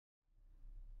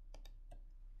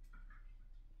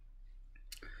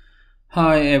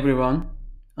Hi everyone,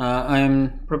 I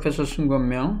am Professor Sun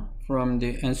Myung from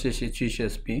the NCC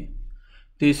GCSB.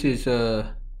 This is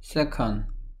a second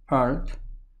part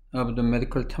of the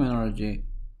medical terminology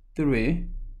 3,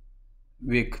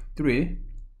 week 3,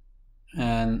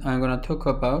 and I'm going to talk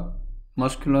about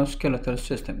musculoskeletal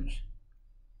systems.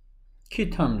 Key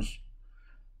terms: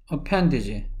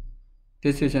 appendage.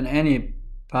 This is any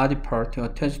body part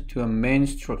attached to a main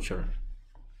structure.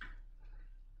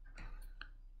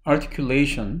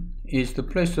 Articulation is the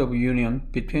place of union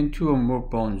between two or more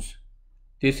bones.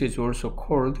 This is also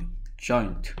called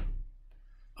joint.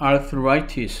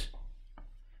 Arthritis.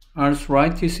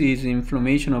 Arthritis is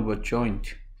inflammation of a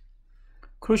joint.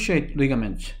 Cruciate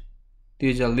ligaments.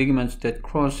 These are ligaments that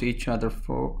cross each other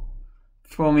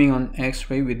forming an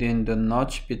X-ray within the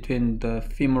notch between the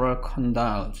femoral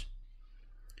condyles.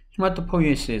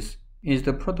 Hematopoiesis is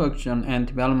the production and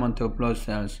development of blood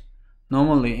cells,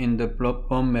 normally in the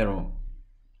bone marrow.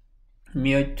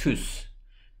 Meatus.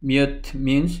 Meat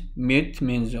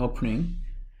means opening.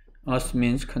 Us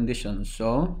means condition.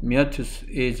 So meatus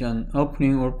is an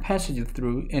opening or passage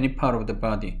through any part of the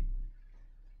body.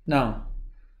 Now,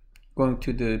 going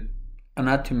to the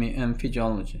anatomy and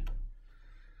physiology.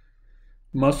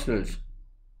 Muscles.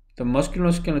 The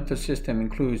musculoskeletal system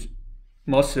includes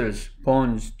muscles,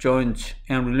 bones, joints,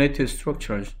 and related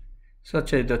structures,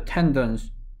 such as the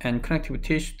tendons and connective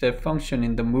tissue that function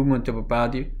in the movement of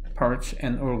body parts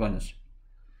and organs.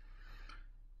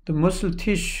 The muscle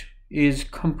tissue is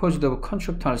composed of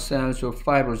contractile cells or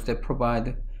fibers that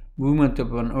provide movement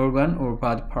of an organ or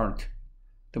body part.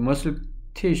 The muscle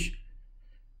tissue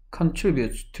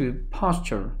contributes to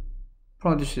posture,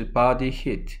 produces body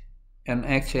heat, and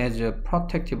acts as a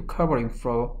protective covering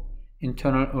for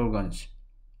internal organs.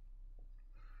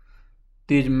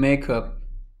 These make up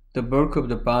the bulk of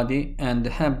the body and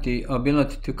have the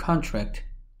ability to contract,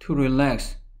 to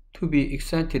relax, to be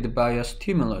excited by a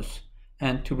stimulus,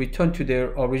 and to return to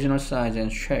their original size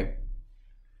and shape.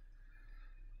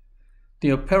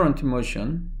 The apparent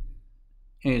motion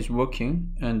is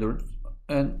walking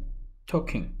and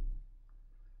talking.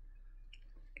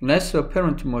 Less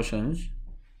apparent motions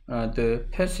are the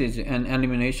passage and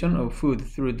elimination of food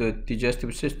through the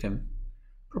digestive system,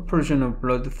 propulsion of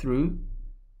blood through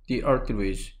the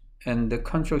arteries, and the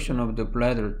contraction of the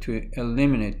bladder to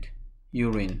eliminate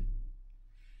urine.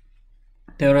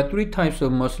 There are three types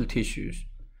of muscle tissues: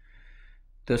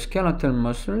 the skeletal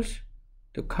muscles,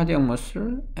 the cardiac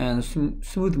muscle, and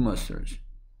smooth muscles.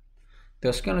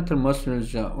 The skeletal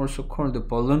muscles are also called the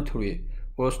voluntary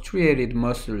or striated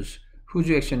muscles,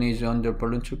 whose action is under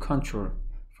voluntary control.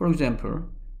 For example,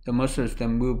 the muscles that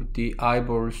move the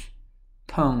eyeballs,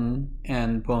 tongue,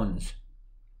 and bones.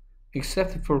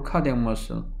 Except for cardiac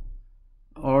muscle,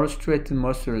 all striated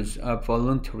muscles are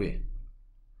voluntary.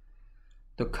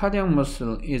 The cardiac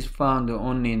muscle is found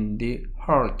only in the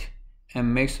heart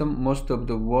and makes up most of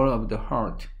the wall of the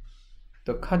heart.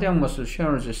 The cardiac muscle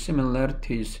shares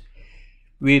similarities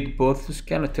with both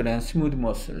skeletal and smooth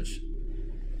muscles.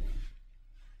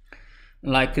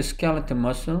 Like a skeletal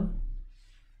muscle,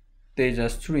 they are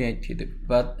striated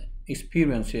but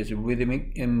experiences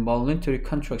rhythmic involuntary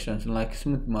contractions like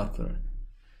smooth muscle.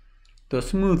 The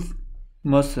smooth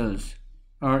muscles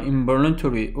are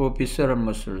involuntary or visceral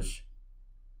muscles.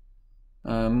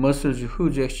 Muscles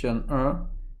whose action are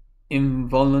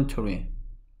involuntary.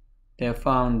 They are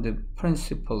found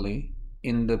principally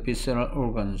in the visceral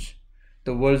organs,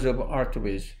 the walls of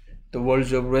arteries, the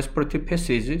walls of respiratory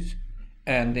passages,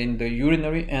 and in the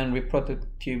urinary and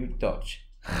reproductive ducts.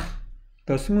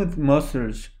 The smooth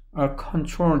muscles are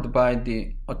controlled by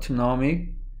the autonomic,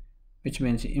 which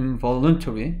means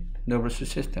involuntary, nervous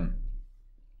system.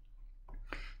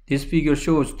 This figure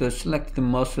shows the selected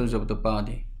muscles of the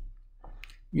body.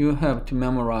 You have to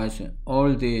memorize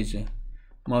all these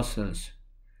muscles: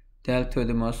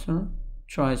 deltoid muscle,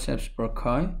 triceps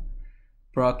brachii,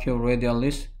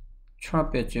 brachioradialis,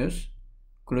 trapezius,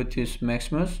 gluteus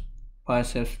maximus,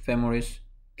 biceps femoris,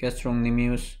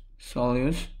 gastrocnemius,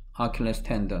 soleus, Achilles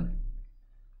tendon.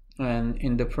 And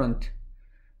in the front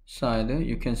side,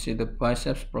 you can see the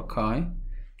biceps brachii,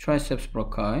 triceps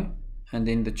brachii, and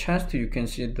in the chest, you can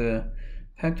see the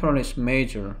pectoralis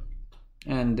major,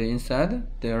 and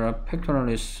inside there are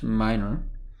pectoralis minor.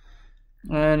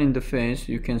 And in the face,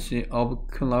 you can see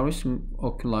orbicularis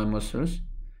oculi muscles,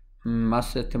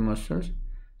 masseter muscles,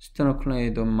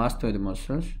 sternocleidomastoid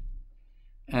muscles,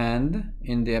 and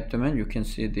in the abdomen, you can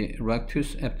see the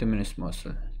rectus abdominis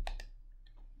muscle.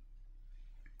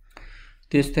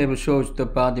 This table shows the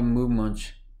body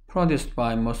movements produced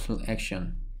by muscle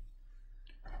action.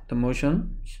 The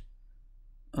motions,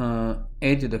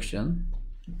 adduction,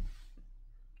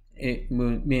 it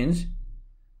means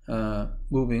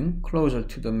moving closer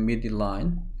to the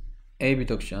midline.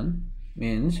 Abduction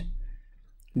means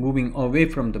moving away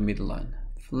from the midline.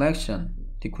 Flexion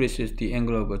decreases the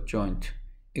angle of a joint.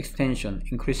 Extension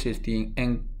increases the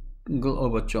angle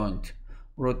of a joint.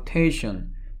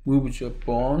 Rotation moves a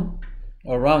bone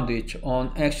around its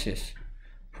own axis.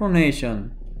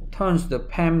 Pronation turns the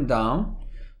palm down.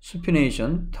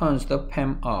 Supination turns the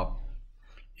palm up.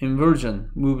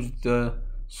 Inversion moves the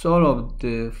sole of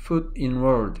the foot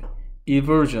inward.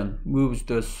 Eversion moves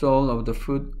the sole of the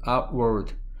foot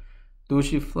outward.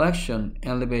 Dorsiflexion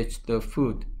elevates the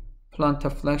foot.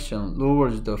 Plantar flexion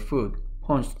lowers the foot,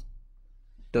 points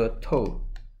the toe.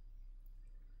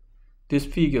 This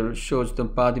figure shows the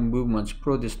body movements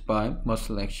produced by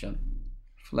muscle action.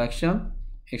 Flexion,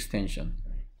 extension.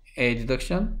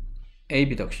 Adduction,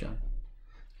 abduction.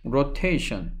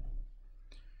 Rotation,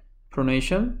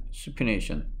 pronation,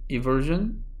 supination.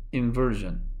 Eversion,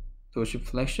 inversion.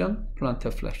 Dorsiflexion,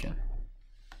 plantar flexion.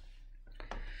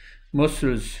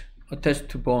 Muscles attached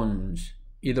to bones,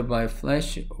 either by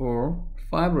flesh or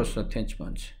fibrous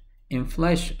attachments. In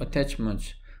flesh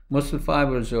attachments, muscle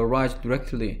fibers arise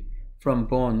directly from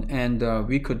bone and are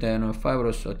weaker than a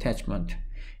fibrous attachment.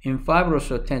 In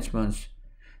fibrous attachments,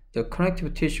 the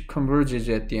connective tissue converges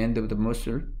at the end of the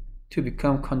muscle to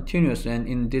become continuous and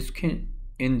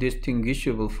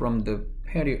indistinguishable from the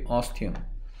periosteum.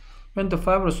 When the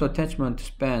fibrous attachment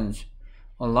spans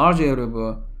a large area of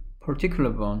a particular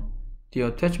bone, the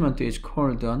attachment is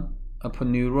called an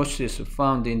aponeurosis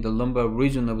found in the lumbar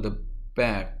region of the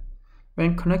back.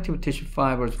 When connective tissue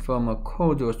fibers form a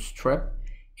cord or strap,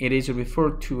 it is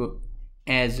referred to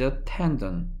as a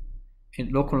tendon.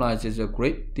 It localizes a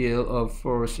great deal of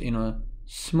force in a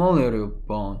small area of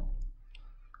bone.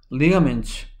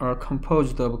 Ligaments are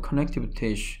composed of connective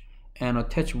tissue and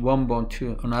attach one bone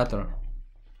to another.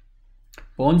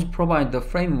 Bones provide the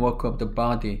framework of the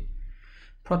body,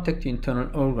 protect internal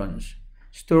organs,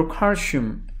 store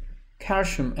calcium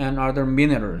and other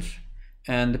minerals,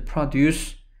 and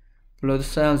produce blood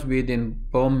cells within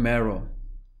bone marrow.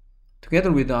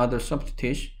 Together with other soft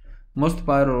tissue, most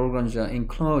vital organs are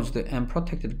enclosed and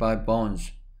protected by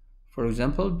bones. For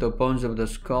example, the bones of the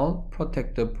skull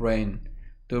protect the brain.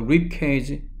 The rib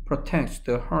cage protects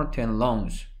the heart and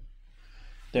lungs.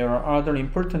 There are other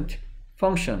important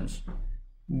functions.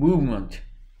 Movement.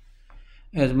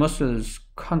 As muscles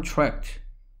contract,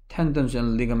 tendons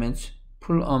and ligaments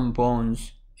pull on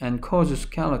bones and cause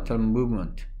skeletal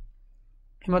movement.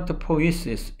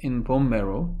 Hematopoiesis in bone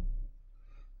marrow.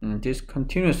 This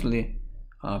continuously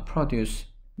produces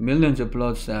millions of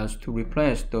blood cells to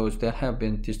replace those that have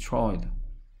been destroyed.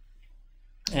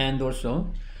 And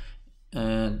also,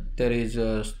 there is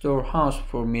a storehouse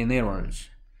for minerals,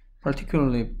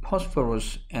 particularly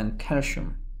phosphorus and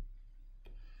calcium.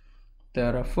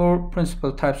 There are four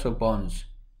principal types of bones: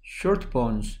 short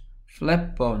bones,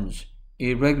 flat bones,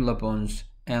 irregular bones,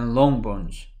 and long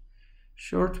bones.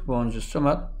 Short bones are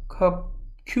somewhat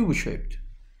cube-shaped.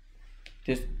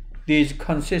 These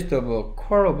consist of a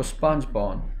core of a sponge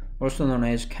bone, also known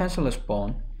as cancellous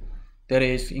bone, that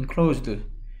is enclosed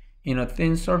in a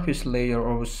thin surface layer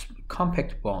of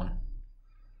compact bone.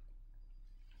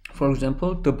 For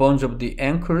example, the bones of the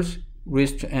ankles,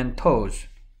 wrists, and toes.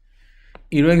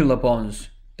 Irregular bones,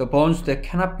 the bones that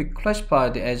cannot be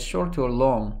classified as short or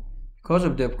long because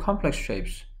of their complex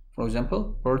shapes. For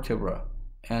example, vertebra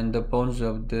and the bones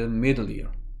of the middle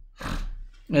ear.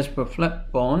 As for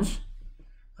flat bones,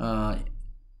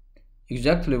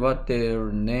 exactly what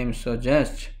their name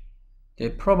suggests, they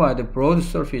provide broad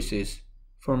surfaces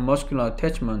for muscular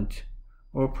attachment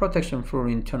or protection for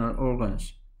internal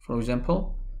organs. For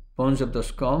example, bones of the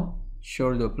skull,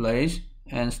 shoulder blades,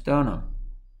 and sternum.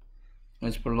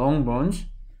 As for long bones,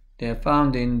 they are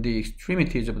found in the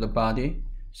extremities of the body,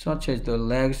 such as the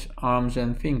legs, arms,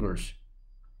 and fingers.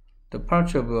 The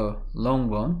parts of a long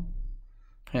bone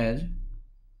has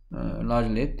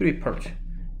largely three parts.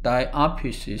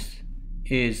 Diaphysis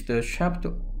is the shaft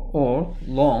or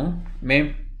long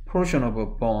main portion of a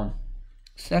bone.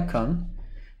 Second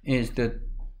is the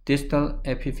distal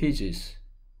epiphysis,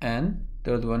 and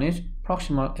third one is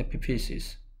proximal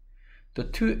epiphysis. The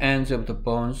two ends of the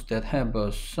bones that have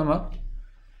a somewhat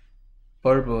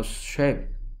bulbous shape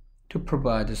to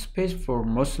provide space for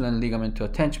muscle and ligament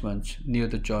attachments near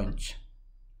the joints.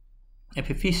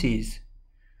 Epiphyses.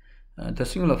 The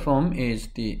singular form is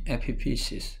the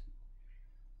epiphysis.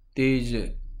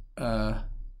 These are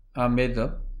made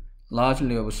up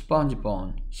largely of sponge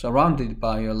bone, surrounded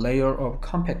by a layer of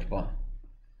compact bone.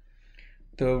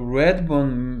 The red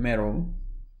bone marrow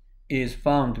is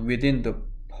found within the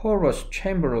porous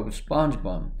chamber of sponge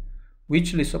bone,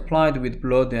 richly supplied with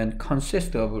blood and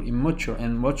consist of immature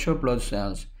and mature blood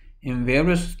cells in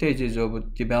various stages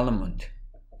of development.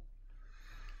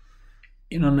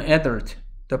 In an adult,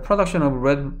 the production of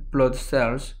red blood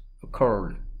cells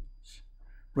occurs.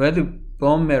 Red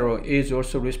bone marrow is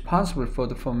also responsible for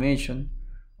the formation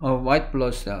of white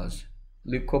blood cells,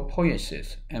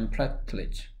 leukopoiesis, and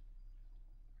platelets.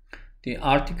 The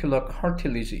articular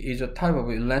cartilage is a type of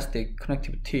elastic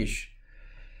connective tissue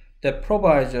that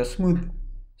provides a smooth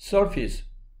surface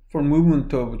for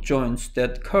movement of joints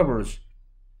that covers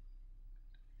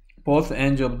both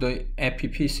ends of the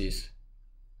epiphysis.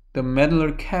 The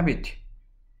medullary cavity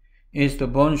is the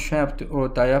bone shaft or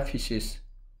diaphysis.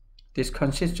 This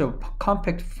consists of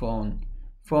compact bone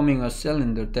forming a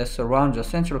cylinder that surrounds a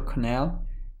central canal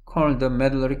called the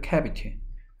medullary cavity,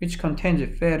 which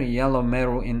contains fatty yellow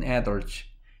marrow in adults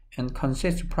and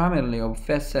consists primarily of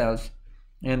fat cells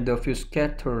and a few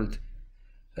scattered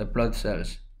blood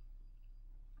cells.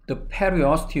 The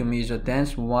periosteum is a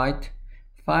dense white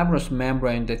fibrous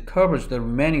membrane that covers the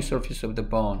remaining surface of the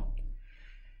bone.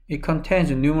 It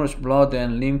contains numerous blood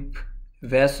and lymph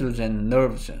vessels and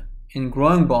nerves. In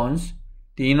growing bones,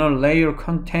 the inner layer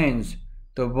contains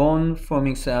the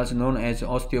bone-forming cells known as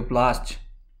osteoblasts.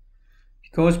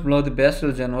 Because blood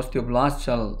vessels and osteoblasts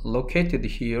are located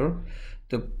here,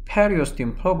 the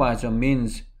periosteum provides a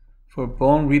means for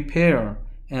bone repair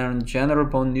and general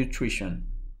bone nutrition.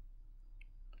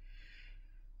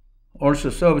 Also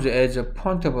serves as a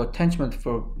point of attachment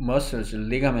for muscles,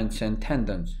 ligaments, and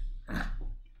tendons.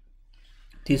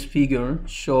 This figure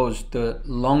shows the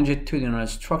longitudinal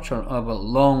structure of a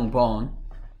long bone.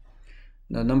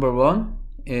 The number one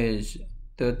is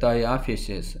the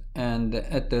diaphysis, and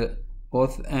at the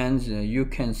both ends you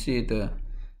can see the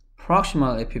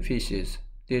proximal epiphysis,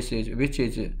 which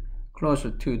is closer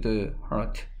to the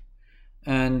heart,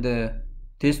 and the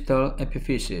distal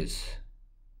epiphysis.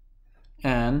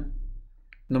 And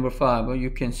number 5, you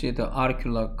can see the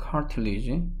auricular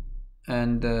cartilage,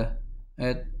 and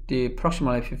at the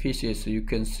proximal epiphysis you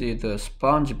can see the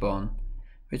sponge bone,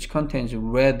 which contains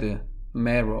red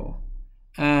marrow.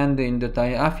 And in the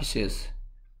diaphysis,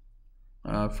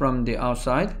 from the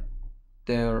outside,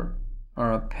 there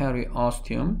are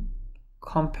periosteum,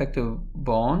 compact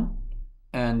bone,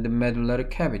 and the medullary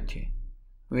cavity,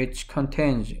 which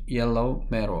contains yellow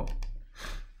marrow.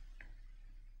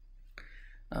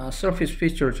 Surface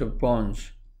features of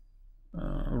bones,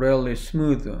 rarely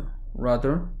smooth,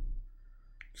 rather.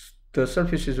 The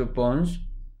surfaces of bones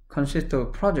consist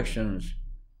of projections,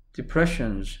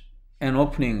 depressions, and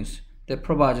openings that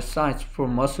provide sites for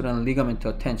muscle and ligament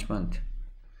attachment.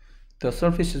 The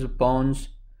surfaces of bones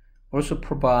also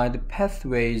provide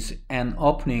pathways and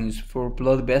openings for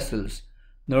blood vessels,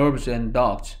 nerves, and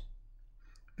ducts.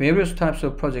 Various types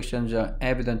of projections are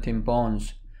evident in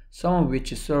bones, some of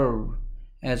which serve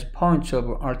as points of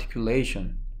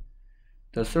articulation.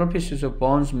 The surfaces of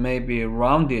bones may be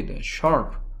rounded,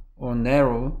 sharp, or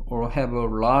narrow, or have a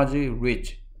large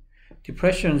ridge.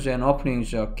 Depressions and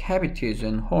openings are cavities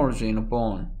and holes in a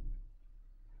bone.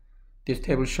 This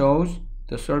table shows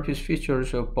the surface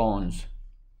features of bones: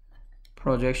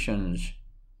 projections,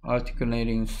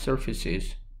 articulating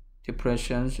surfaces,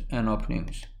 depressions, and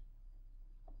openings.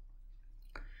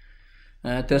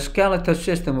 The skeletal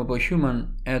system of a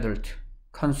human adult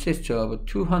consists of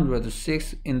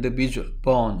 206 individual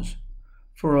bones.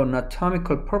 For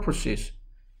anatomical purposes,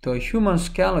 the human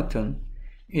skeleton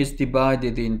is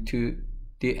divided into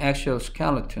the axial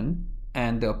skeleton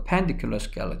and the appendicular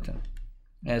skeleton.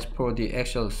 As for the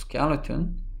axial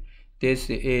skeleton, this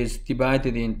is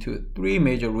divided into 3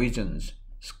 major regions: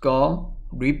 skull,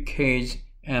 rib cage,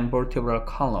 and vertebral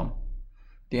column.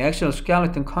 The axial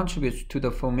skeleton contributes to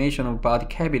the formation of body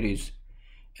cavities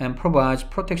and provides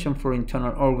protection for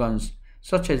internal organs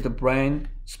such as the brain,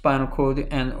 spinal cord,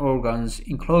 and organs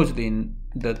enclosed in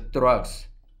the thorax.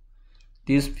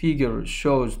 This figure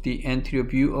shows the anterior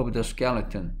view of the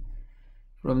skeleton.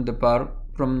 From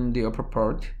the upper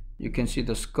part, you can see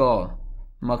the skull,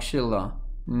 maxilla,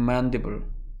 mandible,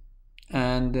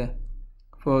 and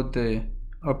for the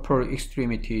upper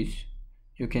extremities,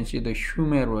 you can see the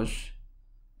humerus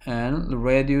and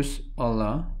radius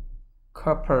ulna,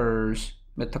 carpals,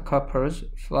 metacarpals,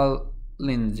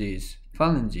 phalanges,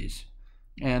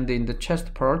 and in the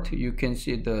chest part, you can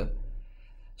see the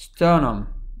sternum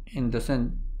in the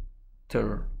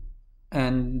center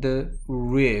and the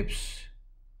ribs,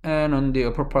 and on the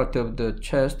upper part of the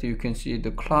chest you can see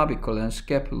the clavicle and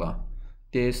scapula.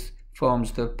 This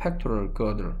forms the pectoral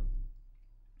girdle,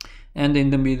 and in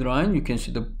the midline you can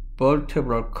see the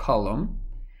vertebral column,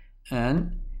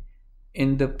 and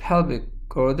in the pelvic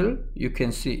girdle, you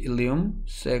can see ilium,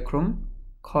 sacrum,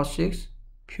 coccyx,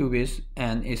 pubis,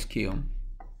 and ischium.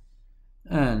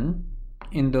 And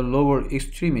in the lower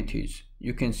extremities,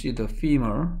 you can see the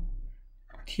femur,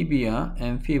 tibia,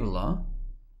 and fibula,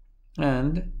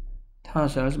 and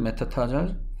tarsals,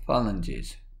 metatarsals,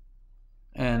 phalanges.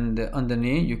 And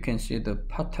underneath, you can see the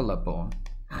patella bone.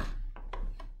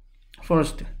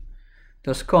 First,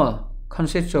 the skull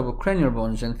consists of cranial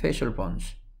bones and facial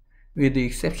bones. With the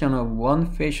exception of one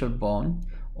facial bone,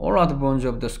 all other bones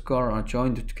of the skull are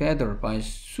joined together by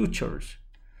sutures.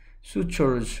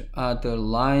 Sutures are the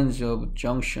lines of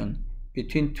junction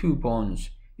between two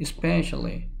bones,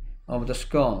 especially of the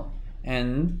skull,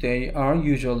 and they are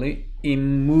usually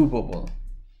immovable.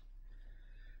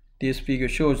 This figure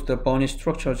shows the bony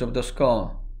structures of the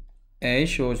skull. A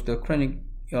shows the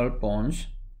cranial bones.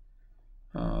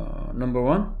 Number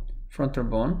 1, frontal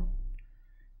bone,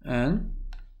 and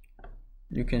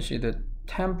you can see the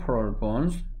temporal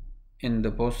bones in the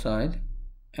both sides,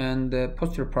 and the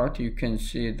posterior part you can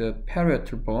see the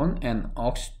parietal bone and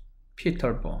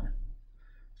occipital bone,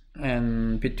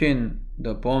 and between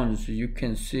the bones you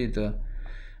can see the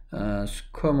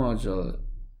squamosal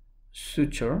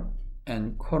suture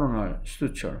and coronal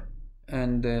suture,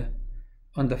 and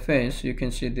on the face you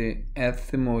can see the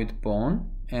ethmoid bone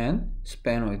and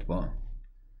sphenoid bone.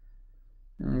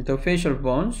 The facial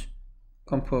bones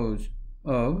compose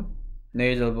of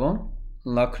nasal bone,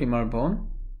 lacrimal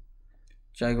bone,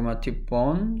 zygomatic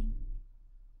bone,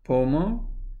 vomer,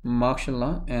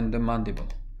 maxilla, and the mandible.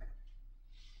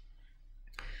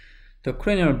 The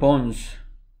cranial bones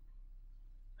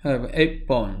have 8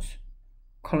 bones,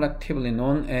 collectively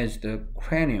known as the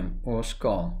cranium or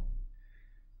skull.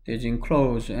 These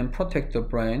enclose and protect the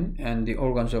brain and the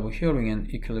organs of hearing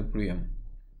and equilibrium.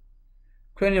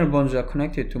 Cranial bones are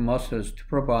connected to muscles to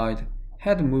provide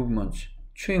head movements,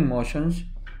 chewing motions,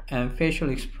 and facial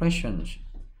expressions.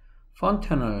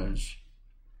 Fontanelles.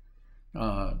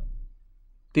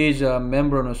 These are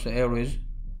membranous areas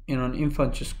in an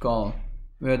infant's skull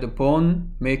where the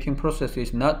bone-making process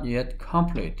is not yet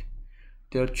complete.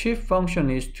 Their chief function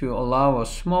is to allow a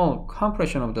small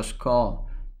compression of the skull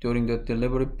during the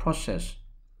delivery process.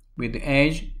 With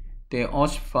age, they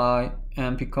ossify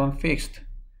and become fixed.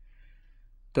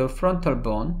 The frontal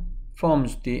bone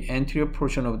forms the anterior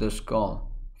portion of the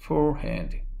skull,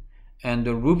 forehead, and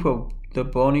the roof of the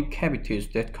bony cavities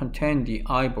that contain the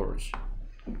eyeballs.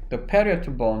 The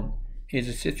parietal bone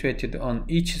is situated on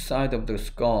each side of the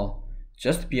skull,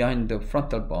 just behind the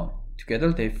frontal bone.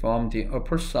 Together they form the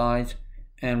upper sides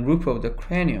and roof of the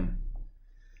cranium.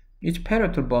 Each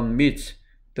parietal bone meets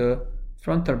the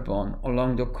frontal bone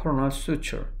along the coronal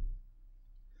suture.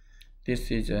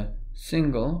 This is a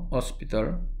single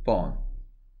occipital bone.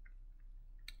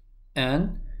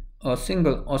 And a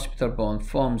single occipital bone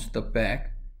forms the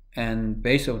back and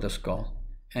base of the skull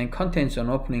and contains an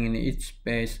opening in its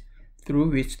base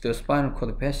through which the spinal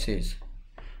cord passes.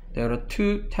 There are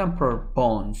 2 temporal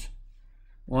bones,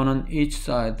 one on each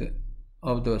side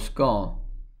of the skull.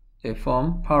 They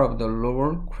form part of the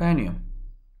lower cranium.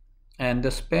 And the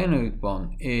sphenoid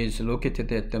bone is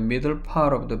located at the middle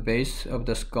part of the base of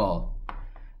the skull.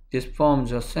 This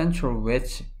forms a central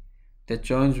wedge that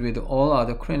joins with all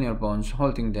other cranial bones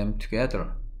holding them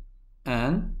together.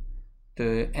 And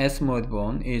the ethmoid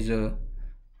bone is a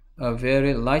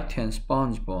very light and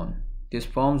sponge bone. This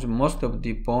forms most of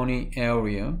the bony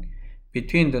area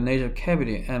between the nasal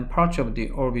cavity and parts of the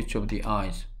orbits of the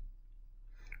eyes.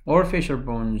 All facial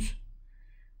bones,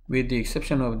 with the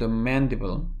exception of the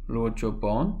mandible, lower jaw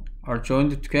bone, are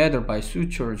joined together by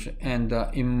sutures and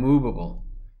are immovable.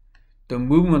 The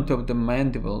movement of the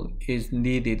mandible is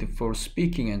needed for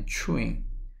speaking and chewing.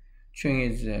 Chewing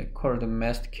is called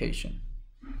mastication.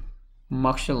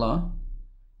 Maxilla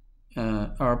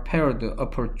are paired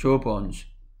upper jaw bones.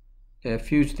 They are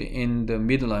fused in the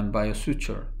midline by a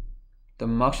suture. The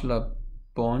maxilla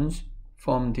bones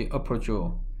form the upper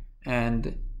jaw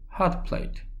and hard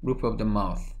plate, roof of the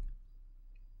mouth.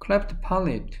 Cleft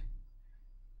palate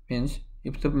means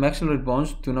if the maxillary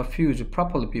bones do not fuse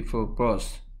properly before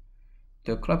birth,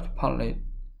 the cleft palate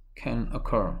can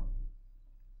occur.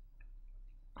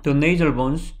 The nasal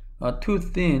bones are 2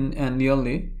 thin and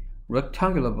nearly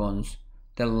rectangular bones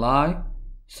that lie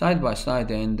side by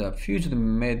side and are fused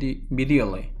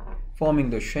medially, forming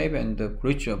the shape and the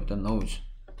bridge of the nose.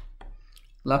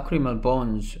 Lacrimal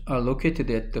bones are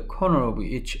located at the corner of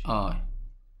each eye.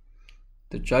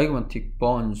 The zygomatic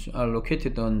bones are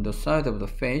located on the side of the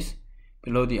face,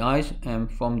 below the eyes,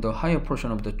 and form the higher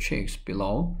portion of the cheeks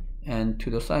below and to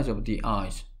the sides of the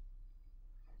eyes.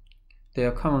 They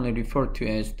are commonly referred to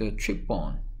as the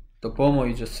cheekbone. The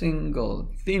vomer is a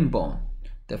single thin bone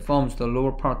that forms the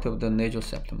lower part of the nasal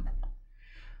septum.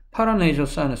 Paranasal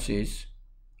sinuses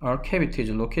are cavities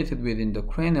located within the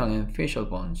cranial and facial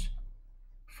bones.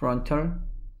 Frontal,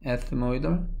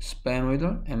 ethmoidal,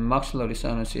 sphenoidal, and maxillary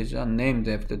sinuses are named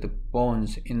after the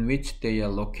bones in which they are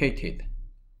located.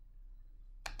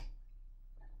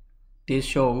 This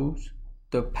shows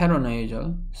the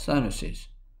paranasal sinuses,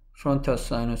 frontal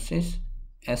sinuses,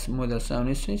 ethmoidal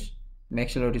sinuses,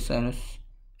 maxillary sinus,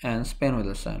 and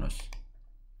sphenoidal sinus.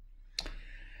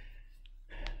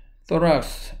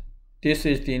 Thorax. This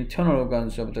is the internal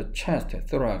organs of the chest,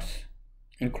 thorax,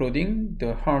 including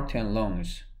the heart and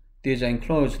lungs. These are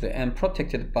enclosed and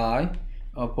protected by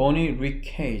a bony rib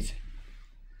cage.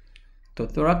 The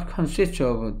thorax consists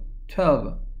of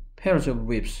 12 pairs of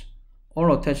ribs,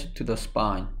 all attached to the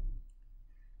spine.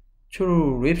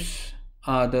 True ribs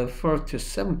are the first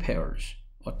 7 pairs,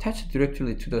 attached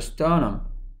directly to the sternum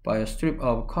by a strip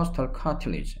of costal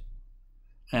cartilage,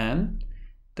 and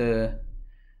the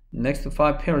next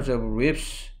 5 pairs of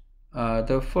ribs are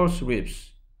the false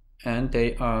ribs, and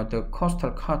they are the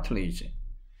costal cartilage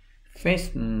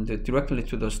fastened directly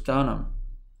to the sternum,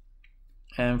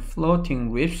 and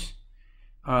floating ribs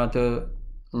are the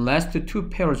last 2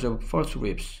 pairs of false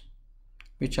ribs,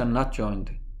 which are not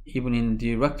joined even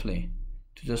indirectly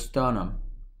to the sternum,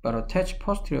 but attached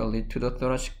posteriorly to the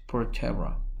thoracic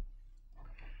vertebra.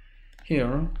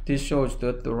 Here, this shows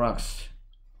the thorax.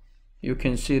 You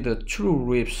can see the true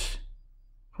ribs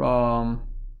from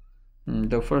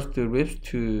the first 2 ribs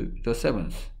to the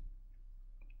 7th.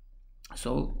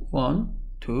 So 1,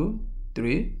 2,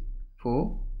 3,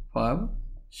 4, 5,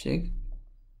 6,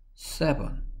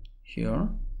 7. Here,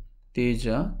 these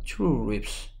are true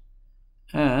ribs.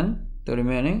 And the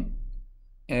remaining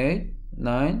 8,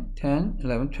 9, 10,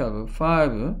 11, 12,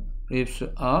 5 ribs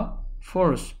are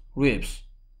false ribs.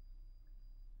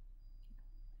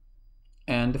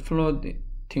 And the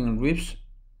floating ribs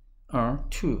are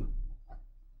 2.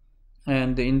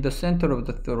 And in the center of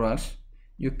the thorax,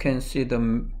 you can see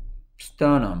the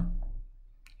sternum,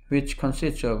 which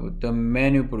consists of the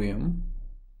manubrium,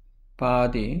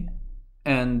 body,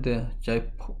 and the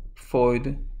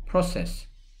xiphoid process.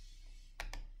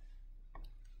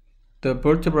 The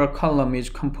vertebral column is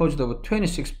composed of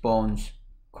 26 bones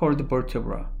called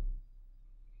vertebra.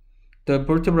 The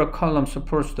vertebral column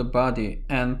supports the body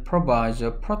and provides a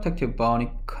protective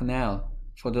bony canal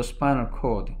for the spinal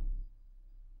cord.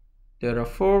 There are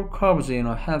 4 curves in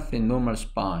a healthy normal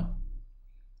spine.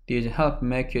 These help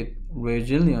make it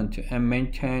resilient and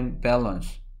maintain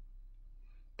balance.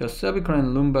 The cervical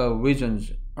and lumbar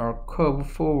regions are curved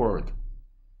forward.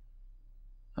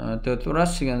 The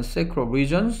thoracic and sacral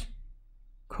regions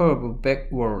curve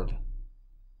backward.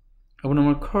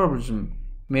 Abnormal curves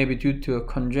may be due to a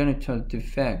congenital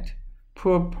defect,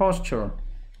 poor posture,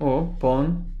 or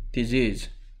bone disease.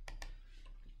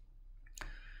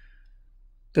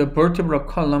 The vertebral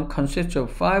column consists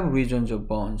of 5 regions of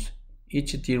bones,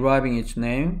 each deriving its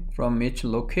name from its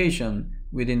location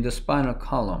within the spinal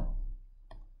column.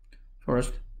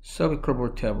 First, cervical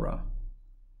vertebra.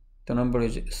 The number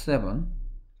is 7.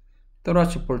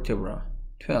 Thoracic vertebra,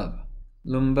 12.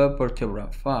 Lumbar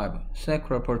vertebra, 5.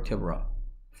 Sacral vertebra,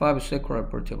 5 sacral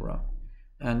vertebra,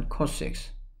 and coccyx.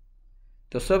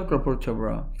 The cervical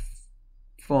vertebra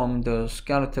form the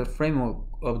skeletal framework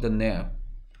of the neck.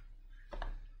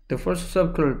 The first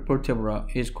cervical vertebra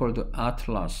is called the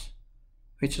atlas,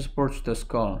 which supports the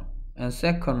skull, and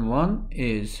second one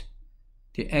is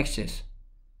the axis,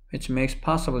 which makes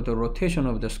possible the rotation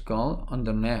of the skull on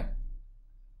the neck.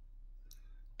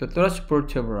 The thoracic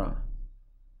vertebra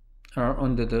are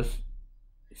under the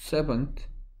 7th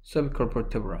cervical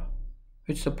vertebra,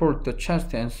 which support the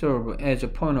chest and serve as a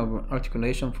point of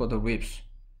articulation for the ribs.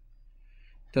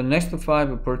 The next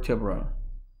 5 vertebrae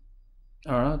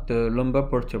are the lumbar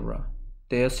vertebra.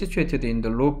 They are situated in the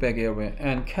low back area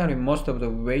and carry most of the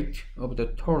weight of the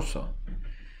torso.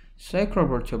 Sacral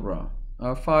vertebra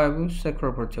are 5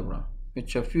 sacral vertebra,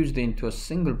 which are fused into a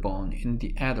single bone in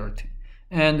the adult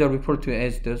and are referred to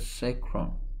as the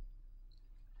sacrum.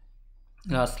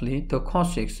 Lastly, the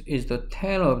coccyx is the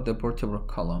tail of the vertebral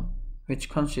column, which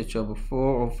consists of 4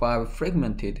 or 5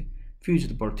 fragmented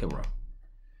fused vertebrae.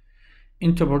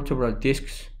 Intervertebral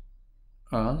discs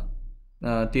are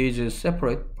these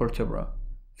separate vertebrae,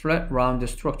 flat round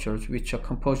structures which are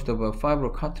composed of a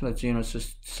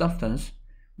fibrocartilaginous substance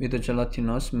with a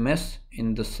gelatinous mass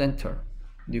in the center,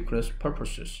 nucleus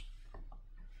pulposus.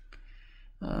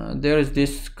 There is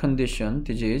this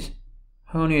disease,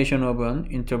 herniation of an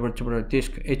intervertebral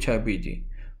disc, HIVD,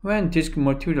 when disc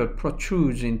material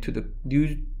protrudes into the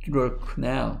neural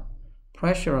canal,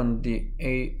 pressure on the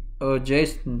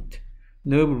adjacent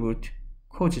nerve root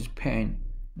causes pain,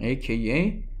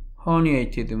 aka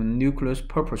herniated nucleus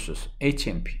pulposus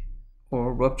 (HNP),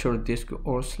 or ruptured disc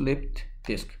or slipped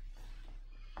disc.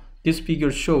 This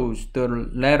figure shows the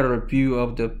lateral view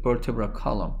of the vertebral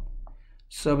column: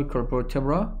 cervical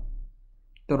vertebra,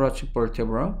 thoracic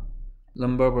vertebra,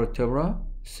 lumbar vertebra,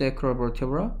 sacral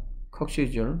vertebra,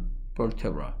 coccygeal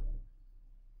vertebra.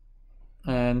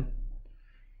 And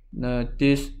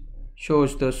this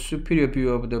shows the superior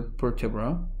view of the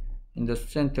vertebra. In the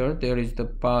center there is a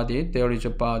body,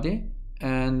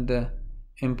 and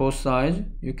in both sides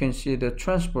you can see the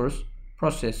transverse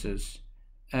processes,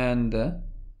 and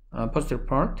posterior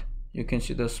part you can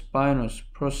see the spinous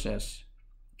process,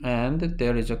 and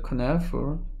there is a canal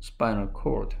for spinal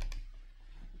cord.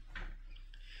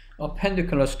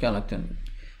 Appendicular skeleton.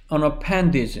 An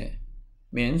appendage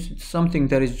means something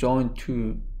that is joined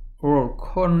to or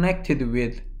connected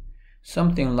with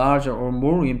something larger or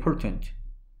more important.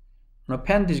 An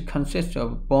appendage consists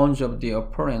of bones of the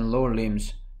upper and lower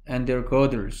limbs and their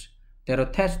girdles that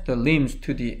attach the limbs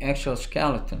to the axial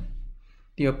skeleton.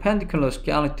 The appendicular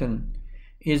skeleton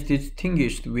is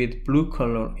distinguished with blue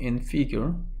color in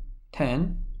figure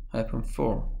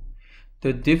 10-4.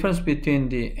 The difference between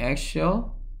the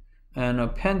axial and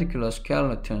appendicular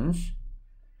skeletons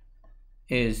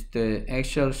is the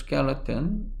axial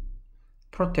skeleton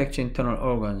protects internal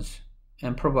organs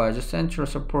and provides central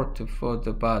support for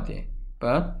the body,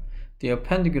 but the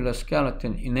appendicular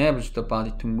skeleton enables the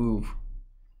body to move,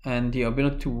 and the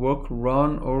ability to walk,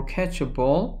 run, or catch a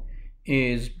ball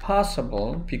is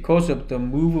possible because of the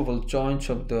movable joints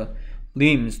of the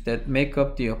limbs that make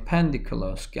up the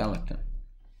appendicular skeleton.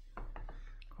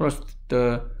 First,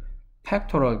 the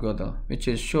pectoral girdle, which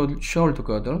is shoulder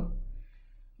girdle.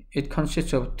 It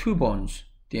consists of two bones,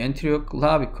 the anterior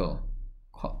clavicle,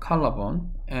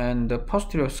 collarbone, and the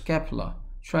posterior scapula,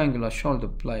 triangular shoulder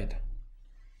blade.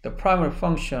 The primary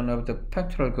function of the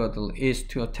pectoral girdle is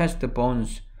to attach the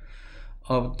bones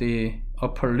of the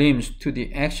upper limbs to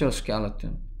the axial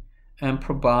skeleton and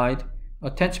provide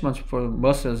attachments for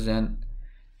muscles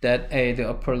that aid the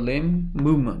upper limb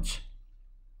movements.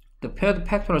 The paired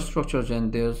pectoral structures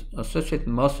and their associated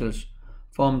muscles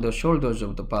form the shoulders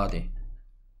of the body.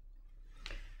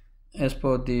 As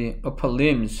for the upper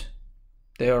limbs,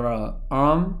 there are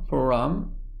arm,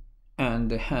 forearm, and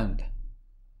the hand.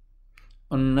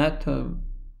 Anatomically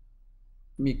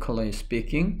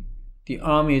speaking, the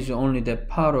arm is only that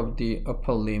part of the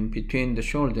upper limb between the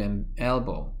shoulder and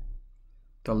elbow.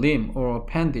 The limb or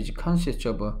appendage consists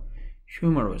of a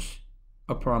humerus,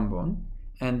 upper arm bone,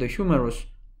 and the humerus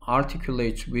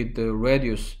articulates with the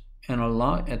radius and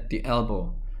ulna at the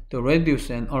elbow. The radius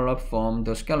and ulna form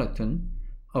the skeleton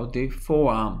of the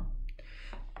forearm.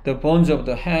 The bones of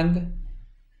the hand,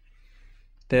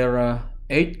 there are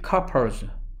 8 carpals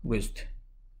wrist,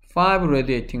 5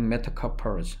 radiating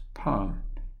metacarpals palm,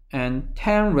 and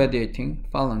 10 radiating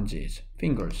phalanges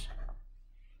fingers.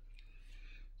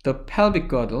 The pelvic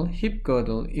girdle, hip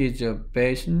girdle, is a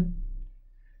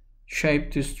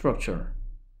basin-shaped structure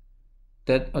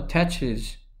that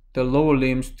attaches the lower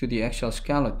limbs to the axial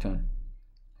skeleton,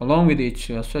 along with its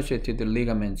associated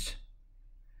ligaments.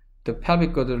 The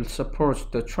pelvic girdle supports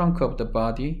the trunk of the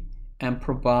body and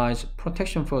provides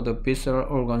protection for the visceral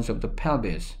organs of the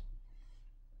pelvis.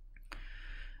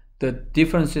 The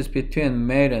differences between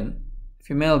male and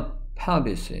female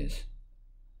pelvises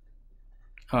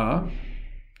are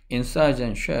in size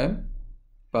and shape,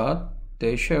 but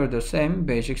they share the same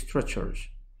basic structures.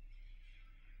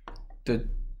 The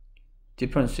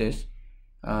differences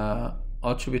are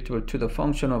attributable to the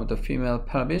function of the female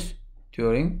pelvis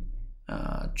during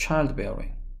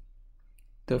childbearing.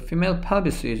 The female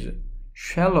pelvis is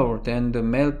shallower than the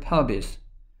male pelvis,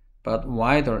 but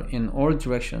wider in all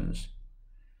directions.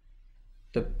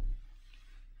 The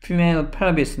female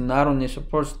pelvis not only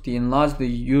supports the enlarged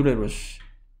uterus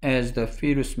as the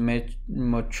fetus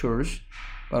matures,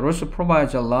 but also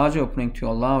provides a large opening to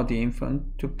allow the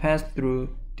infant to pass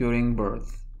through during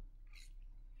birth.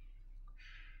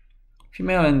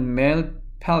 Female and male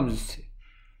pelvis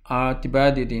are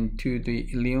divided into the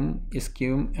ilium,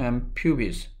 ischium, and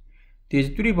pubis.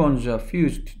 These 3 bones are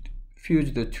fused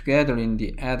together in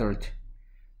the adult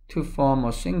to form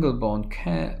a single bone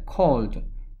called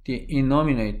the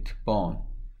innominate bone,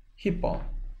 hip bone.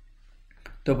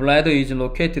 The bladder is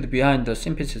located behind the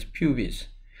symphysis pubis.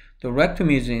 The rectum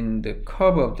is in the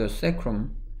curve of the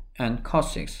sacrum and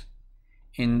coccyx.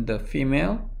 In the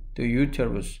female, the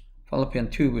uterus, fallopian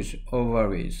tubes,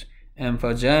 ovaries, and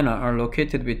vagina are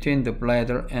located between the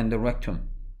bladder and the rectum.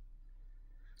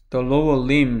 The lower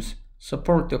limbs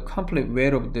support the complete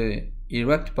weight of the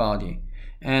erect body,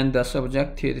 and are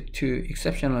subjected to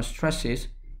exceptional stresses,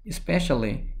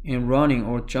 especially in running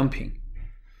or jumping.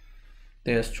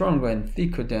 They are stronger and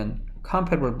thicker than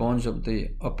comparable bones of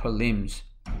the upper limbs.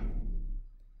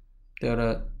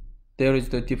 There is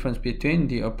the difference between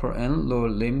the upper and lower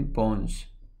limb bones.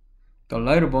 The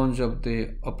lighter bones of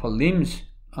the upper limbs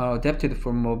are adapted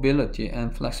for mobility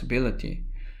and flexibility.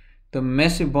 The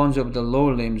massive bones of the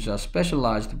lower limbs are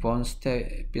specialized for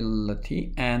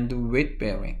stability and weight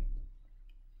bearing.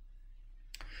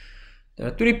 There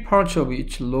are three parts of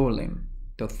each lower limb: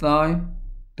 the thigh,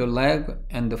 the leg,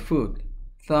 and the foot.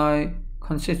 Thigh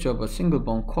consists of a single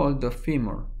bone called the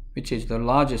femur, which is the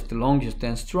largest, longest,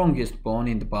 and strongest bone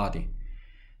in the body.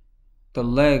 The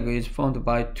leg is formed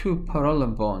by two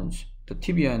parallel bones, the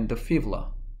tibia and the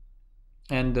fibula,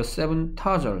 and the seven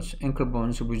tarsals, ankle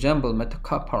bones, resemble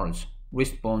metacarpals,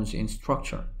 wrist bones in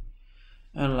structure.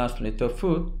 And lastly, the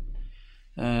foot,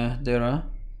 there are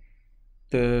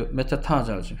the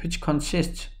metatarsals, which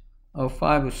consists of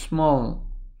five small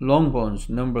long bones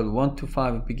numbered 1 to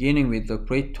 5, beginning with the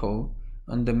great toe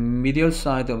on the medial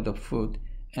side of the foot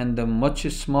and the much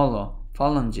smaller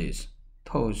phalanges,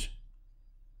 toes.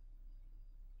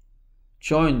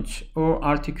 Joints or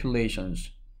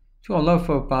articulations. To allow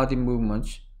for body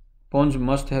movements, bones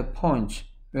must have points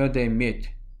where they meet,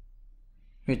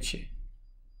 which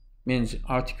means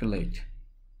articulate.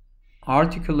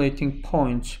 Articulating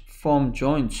points form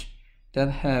joints that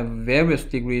have various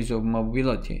degrees of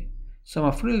mobility. Some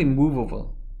are freely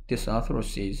movable,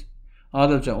 dysarthrosis.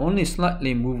 Others are only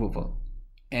slightly movable,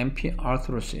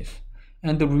 epiarthrosis.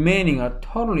 And the remaining are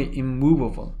totally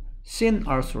immovable,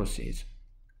 synarthrosis.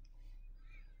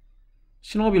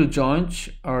 Synovial joints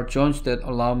are joints that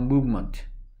allow movement.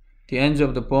 The ends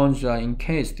of the bones are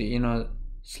encased in a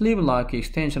sleeve-like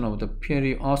extension of the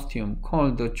periosteum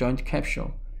called the joint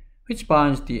capsule, which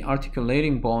binds the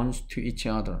articulating bones to each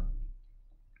other.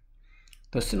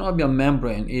 The synovial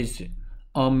membrane is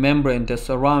a membrane that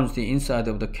surrounds the inside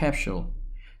of the capsule.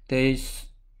 The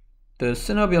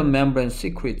synovial membrane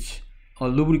secretes a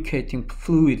lubricating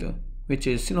fluid, which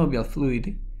is synovial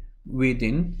fluid,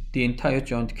 within the entire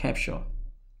joint capsule.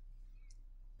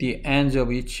 The ends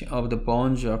of each of the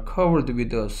bones are covered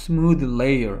with a smooth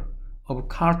layer of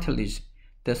cartilage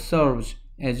that serves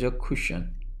as a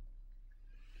cushion.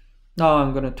 Now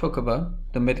I'm going to talk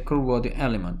about the medical word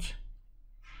elements.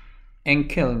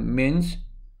 Ankle means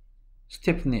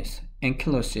stiffness.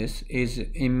 Ankylosis is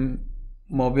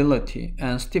immobility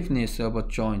and stiffness of a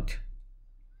joint.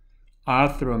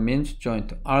 Arthro means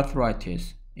joint,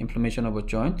 arthritis, inflammation of a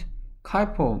joint.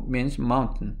 Kypho means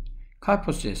mountain.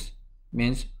 Kyphosis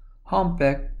means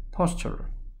humpback posture.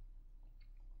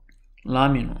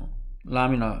 Lamina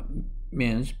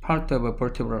means part of a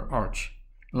vertebral arch.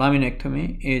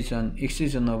 Laminectomy is an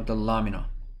excision of the lamina.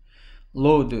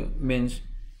 Lode means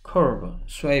curve,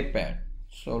 sway back.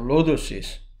 So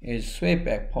lordosis is sway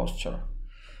back posture.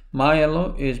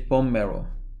 Myelo is bone marrow,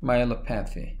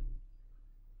 myelopathy.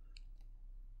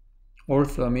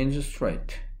 Ortho means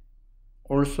straight.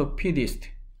 Orthopedist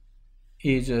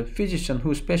is a physician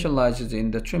who specializes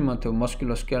in the treatment of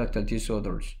musculoskeletal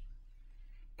disorders.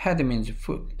 Ped means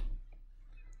foot.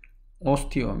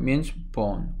 Osteo means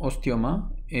bone.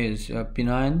 Osteoma is a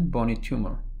benign bony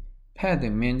tumor.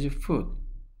 Ped means foot.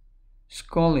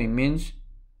 Scoli means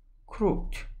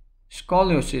crooked.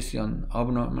 Scoliosis is an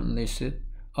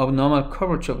abnormal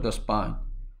curvature of the spine.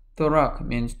 Thorax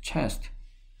means chest.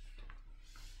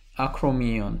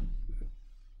 Acromion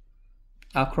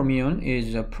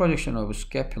is a projection of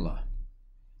scapula.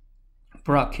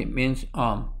 Brachy means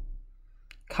arm.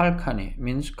 Calcane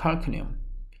means calcaneum.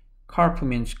 Carp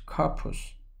means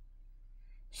carpus.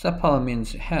 Cephala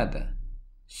means head.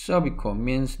 Cervical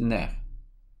means neck.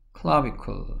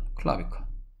 Clavicle.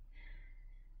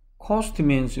 Cost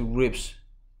means ribs.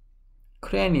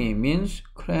 Crani means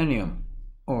cranium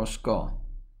or skull.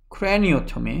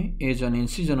 Craniotomy is an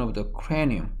incision of the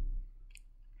cranium.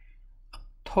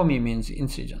 Tomy means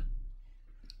incision.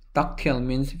 Dactyl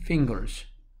means fingers.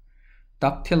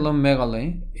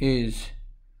 Dactylomegaly is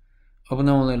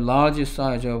abnormally large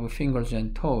size of fingers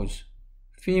and toes.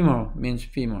 Femur means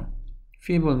femur.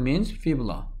 Fibula means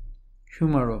fibula.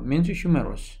 Humero means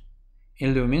humerus.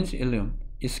 Ilium means ilium.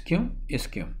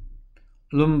 Ischium.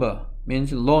 Lumbar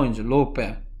means loins, low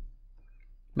back.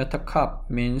 Metacarp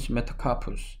means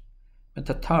metacarpus.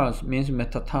 Metatars means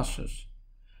metatarsus.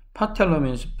 Patella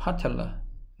means patella,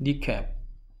 kneecap.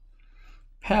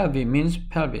 Pelvis means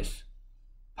pelvis.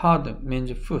 Pod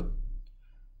means foot.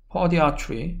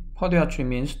 Podiatry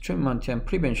means treatment and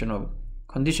prevention of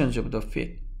conditions of the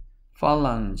feet.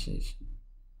 Phalanges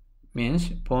means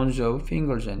bones of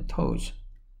fingers and toes.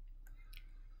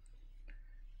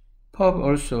 Pub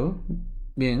also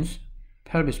means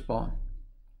pelvis bone.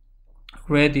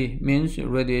 Radi means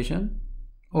radiation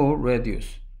or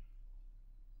radius,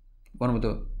 one of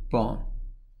the bone.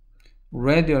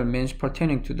 Radial means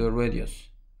pertaining to the radius.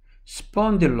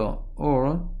 Spondylo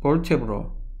or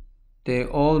vertebral, they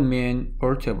all mean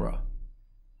vertebra.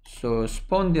 So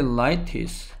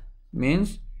spondylitis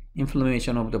means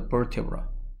inflammation of the vertebra.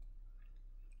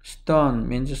 Stern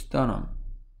means sternum.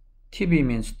 Tibia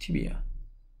means tibia.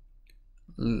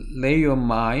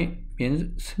 Leiomyi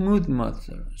means smooth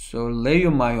muscle. So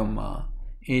leiomyoma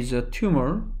is a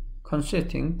tumor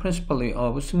consisting principally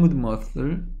of smooth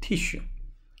muscle tissue.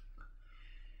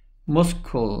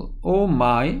 Muscle or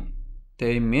my,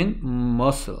 they mean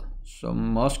muscle. So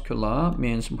muscular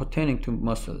means pertaining to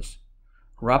muscles.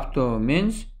 Rhabdo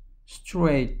means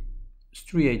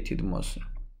striated muscle.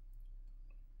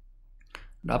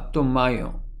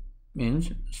 Rhabdomyo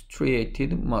means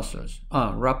striated muscles.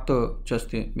 Rhabdo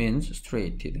just means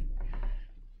striated.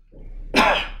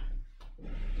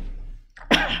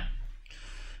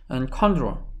 And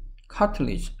chondro,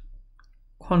 cartilage.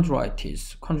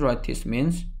 Chondritis. Chondritis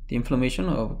means the inflammation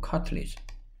of cartilage.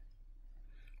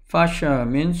 Fascia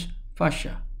means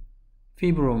fascia.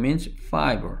 Fibro means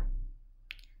fiber.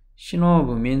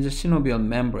 Synovium means synovial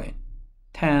membrane.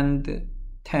 Tendon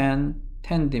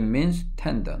means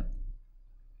tendon.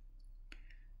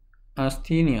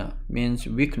 Asthenia means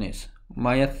weakness.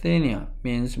 Myasthenia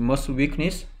means muscle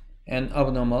weakness and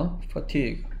abnormal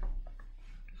fatigue.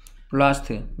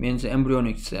 Blast means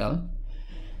embryonic cell.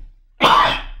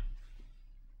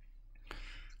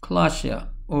 Clasia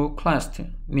or clast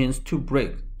means to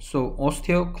break. So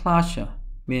osteoclasia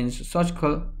means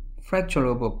surgical fracture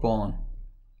of a bone.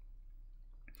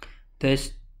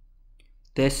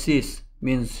 Desis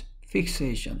means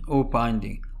fixation or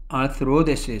binding.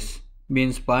 Arthrodesis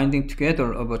means binding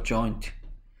together of a joint.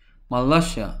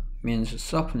 Malacia means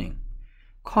softening.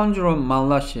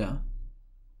 Chondromalacia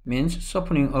means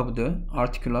softening of the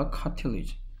articular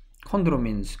cartilage. Chondro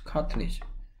means cartilage.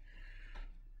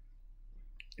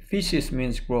 Physis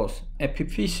means growth.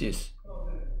 Epiphysis.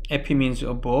 Epi means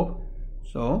above.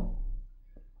 So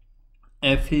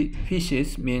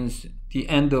epiphysis means the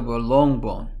end of a long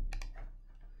bone.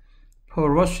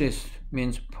 Porosis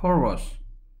means porous,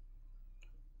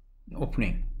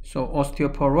 opening. So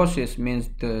osteoporosis means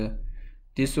the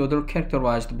disorder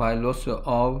characterized by loss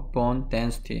of bone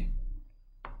density.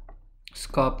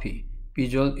 Scopy,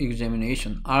 visual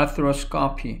examination.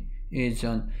 Arthroscopy is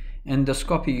an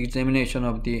endoscopic examination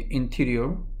of the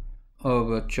interior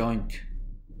of a joint.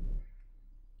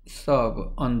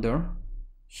 Sub, under.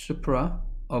 Supra,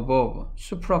 above.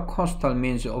 Supracostal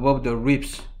means above the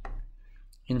ribs.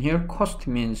 In here, cost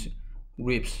means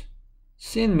ribs.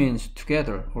 Syn means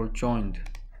together or joined.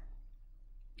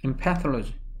 In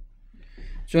pathology,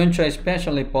 joints are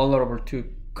especially vulnerable to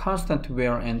constant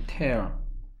wear and tear.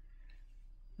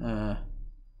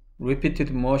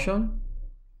 Repeated motion,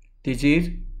 disease,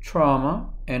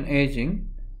 trauma, and aging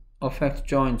affect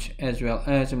joints as well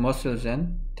as muscles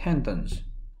and tendons.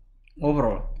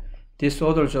 Overall,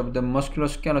 disorders of the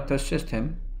musculoskeletal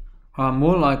system are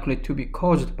more likely to be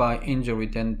caused by injury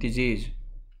than disease.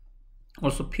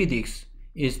 Orthopedics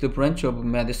is the branch of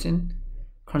medicine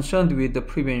concerned with the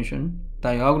prevention,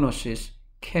 diagnosis,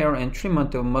 care, and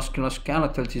treatment of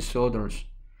musculoskeletal disorders.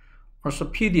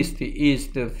 Orthopedist is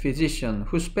the physician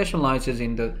who specializes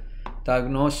in the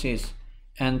diagnosis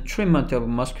and treatment of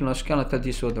musculoskeletal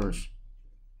disorders.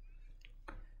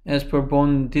 As per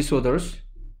bone disorders,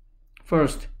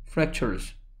 first,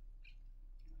 fractures.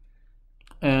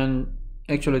 And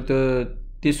actually the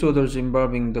disorders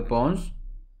involving the bones,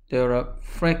 there are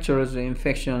fractures,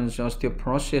 infections,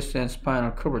 osteoporosis, and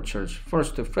spinal curvatures.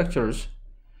 First, the fractures.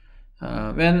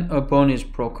 When a bone is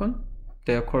broken,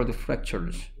 they are called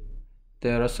fractures.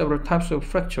 There are several types of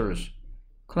fractures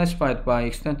classified by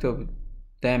extent of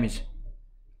damage.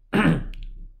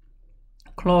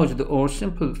 Closed or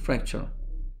simple fracture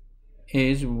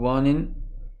is one in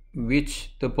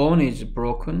which the bone is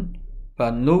broken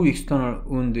but no external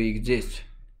wound exists.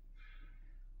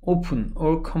 Open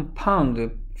or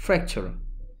compound fracture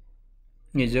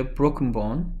is a broken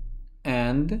bone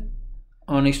and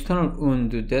an external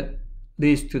wound that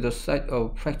leads to the site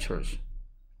of fractures.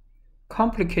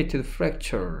 Complicated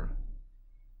fracture,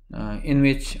 in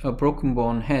which a broken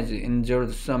bone has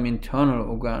injured some internal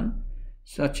organ,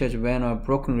 such as when a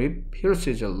broken rib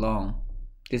pierces a lung.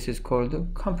 This is called a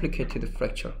complicated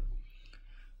fracture.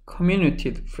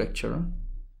 Comminuted fracture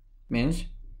means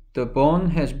the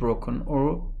bone has broken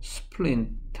or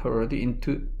splintered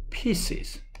into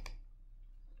pieces.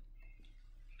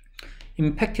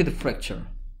 Impacted fracture.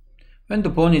 When the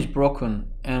bone is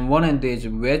broken and one end is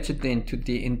wedged into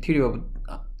the interior of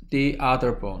the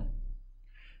other bone.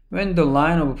 When the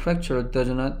line of fracture does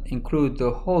not include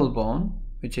the whole bone,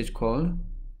 that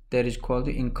is called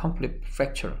incomplete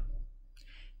fracture.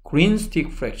 Green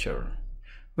stick fracture.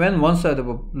 When one side of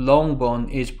a long bone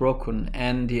is broken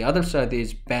and the other side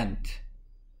is bent.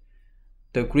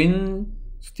 The green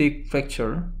stick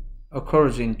fracture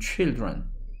occurs in children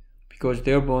because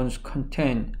their bones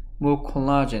contain more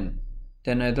collagen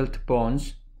than adult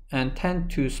bones and tend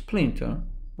to splinter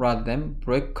rather than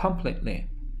break completely.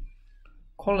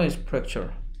 Colles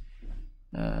fracture.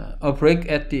 A break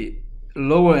at the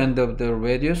lower end of the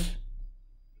radius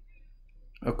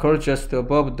occurs just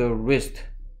above the wrist,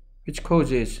 which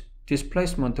causes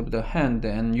displacement of the hand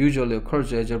and usually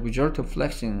occurs as a result of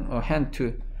flexing a hand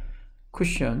to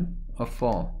cushion a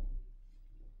fall.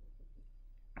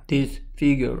 These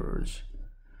figures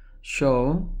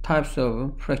show types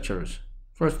of fractures.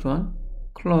 First one,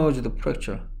 closed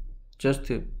fracture,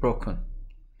 just broken.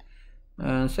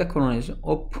 And second one is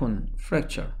open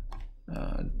fracture.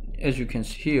 As you can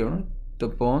see here, the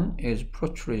bone is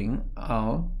protruding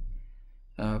out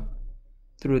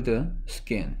through the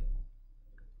skin.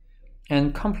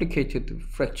 And complicated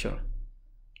fracture.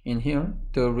 In here,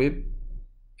 the rib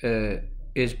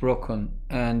is broken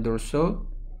and also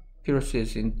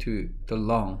pierces into the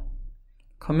lung.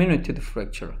 Comminuted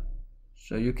fracture.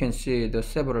 So you can see the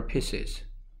several pieces.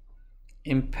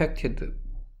 Impacted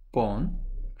bone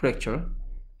fracture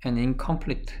and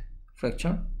incomplete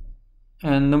fracture.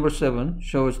 And number 7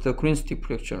 shows the green stick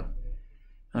fracture,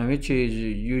 which is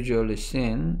usually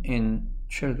seen in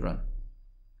children.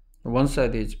 One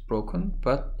side is broken,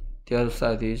 but the other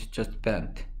side is just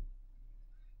bent.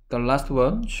 The last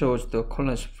one shows the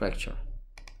Colles fracture.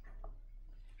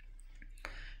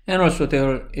 And also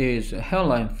there is a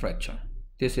hairline fracture.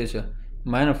 This is a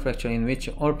minor fracture in which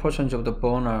all portions of the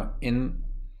bone are in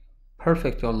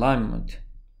perfect alignment.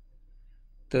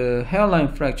 The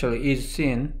hairline fracture is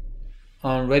seen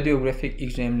on radiographic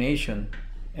examination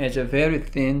as a very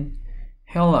thin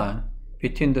hairline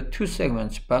between the two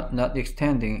segments but not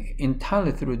extending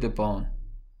entirely through the bone.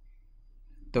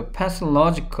 The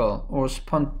pathological or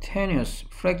spontaneous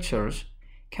fractures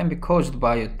can be caused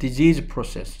by a disease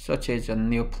process such as a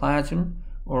neoplasm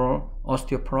or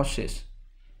osteoporosis.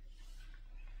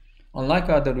 Unlike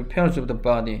other repairs of the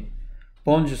body,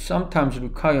 bones sometimes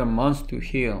require months to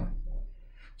heal.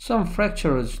 Some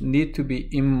fractures need to be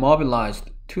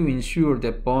immobilized to ensure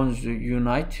that bones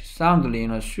unite soundly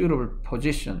in a suitable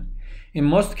position. In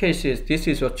most cases, this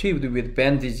is achieved with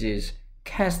bandages,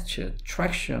 casts,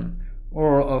 traction,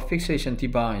 or a fixation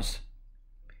device.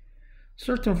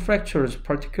 Certain fractures,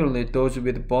 particularly those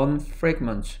with bone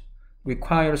fragments,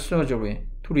 require surgery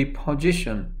to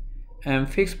reposition and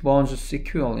fix bones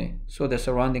securely so that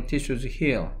surrounding tissues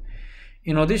heal.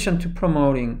 In addition to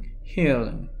promoting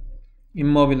healing,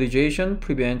 immobilization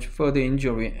prevents further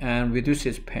injury and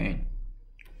reduces pain.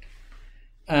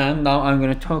 And now I'm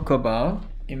going to talk about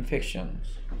infections.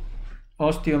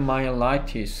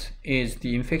 Osteomyelitis is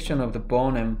the infection of the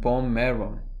bone and bone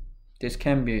marrow. This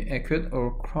can be acute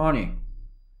or chronic.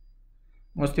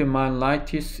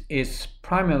 Osteomyelitis is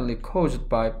primarily caused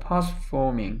by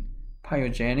pus-forming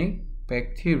pyogenic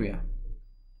bacteria.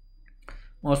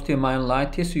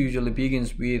 Osteomyelitis usually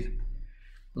begins with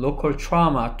local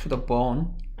trauma to the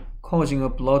bone, causing a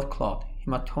blood clot,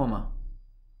 hematoma.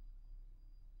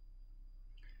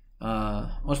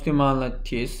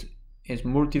 Osteomyelitis is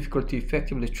more difficult to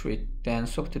effectively treat than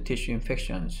soft tissue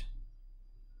infections.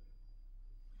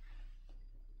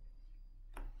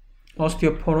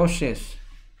 Osteoporosis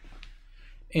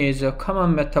is a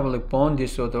common metabolic bone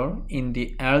disorder in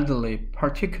the elderly,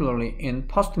 particularly in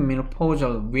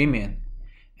postmenopausal women,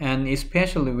 and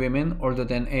especially women older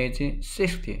than age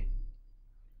 60.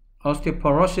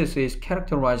 Osteoporosis is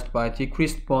characterized by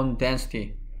decreased bone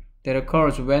density that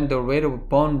occurs when the rate of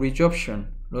bone resorption,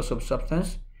 loss of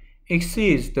substance,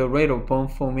 exceeds the rate of bone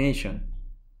formation.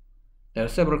 There are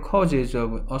several causes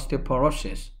of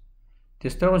osteoporosis: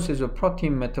 disturbances of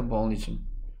protein metabolism,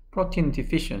 protein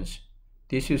deficiency,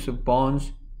 disuse of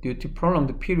bones due to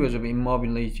prolonged periods of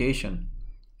immobilization,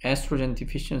 estrogen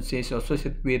deficiencies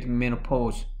associated with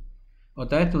menopause, a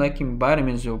diet lacking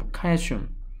vitamins of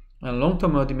calcium, and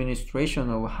long-term administration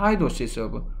of high doses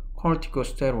of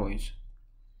corticosteroids.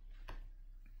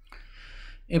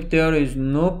 If there is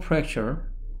no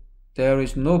fracture, there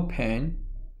is no pain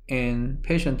in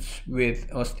patients with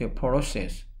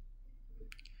osteoporosis.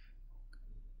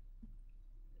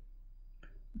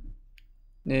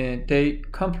 They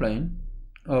complain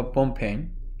of bone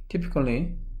pain,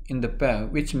 typically in the back,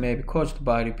 which may be caused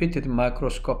by repeated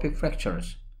microscopic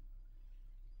fractures.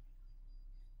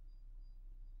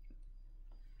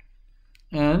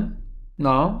 And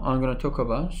now I'm going to talk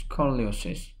about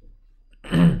scoliosis.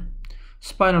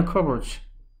 Spinal curvature.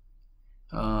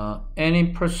 Any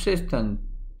persistent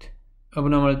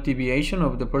abnormal deviation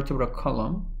of the vertebral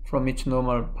column from its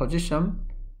normal position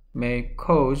may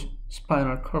cause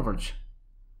spinal curvature.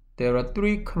 There are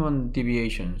three common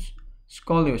deviations: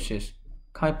 scoliosis,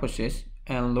 kyphosis,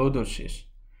 and lordosis.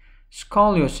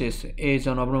 Scoliosis is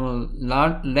an abnormal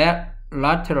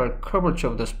lateral curvature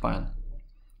of the spine,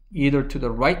 either to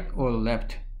the right or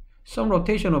left. Some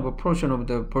rotation of a portion of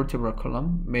the vertebral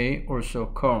column may also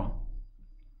occur.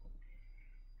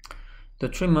 The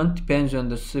treatment depends on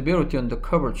the severity of the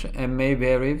curvature and may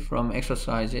vary from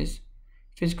exercises,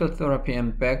 physical therapy,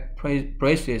 and back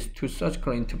braces to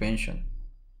surgical intervention.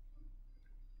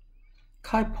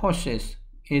 Kyphosis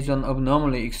is an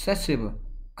abnormally excessive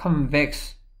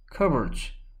convex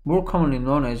curvature, more commonly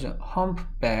known as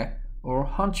humpback or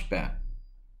hunchback.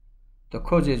 The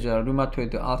causes are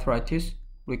rheumatoid arthritis,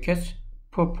 rickets,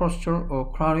 poor posture,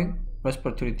 or chronic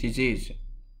respiratory disease.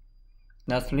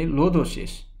 Lastly,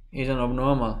 lordosis is an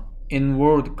abnormal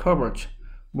inward curvature,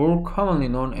 more commonly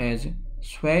known as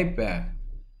swayback.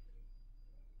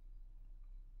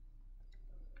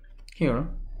 Here,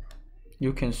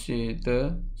 you can see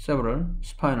the several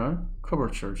spinal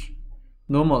curvatures.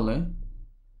 Normally,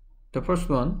 the first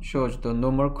one shows the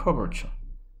normal curvature,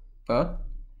 but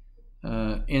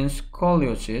in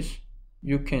scoliosis,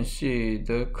 you can see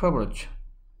the curvature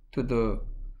to the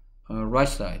right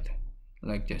side,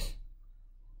 like this.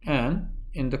 And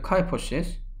in the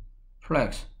kyphosis,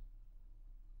 flex,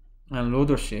 and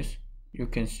lordosis, you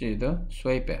can see the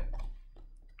swayback.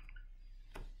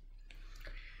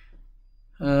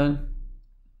 And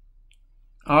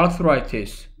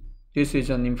arthritis. This is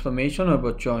an inflammation of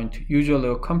a joint, usually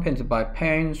accompanied by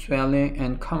pain, swelling,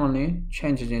 and commonly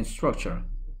changes in structure.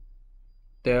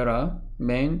 There are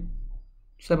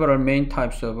several main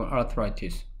types of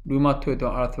arthritis: rheumatoid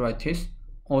arthritis,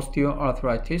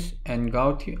 osteoarthritis, and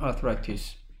gouty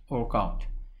arthritis or gout.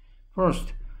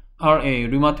 First, RA,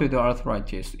 rheumatoid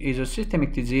arthritis, is a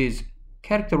systemic disease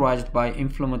characterized by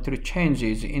inflammatory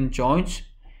changes in joints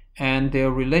and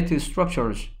their related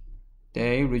structures.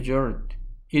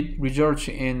 It results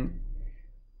in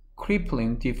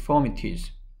crippling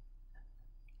deformities.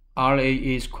 RA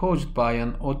is caused by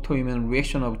an autoimmune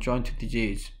reaction of joint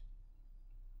disease.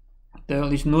 There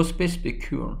is no specific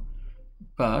cure,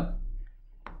 but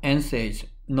NSAIDs,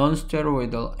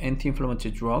 non-steroidal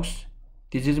anti-inflammatory drugs,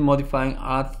 disease-modifying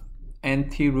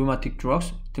anti-rheumatic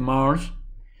drugs, DMARDs,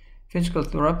 physical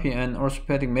therapy, and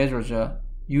orthopedic measures are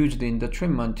used in the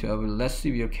treatment of less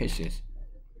severe cases.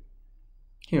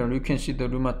 Here you can see the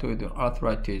rheumatoid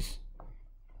arthritis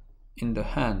in the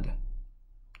hand.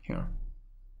 Here.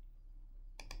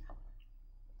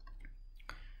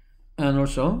 And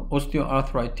also,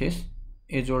 osteoarthritis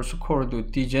is also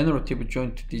called degenerative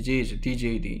joint disease,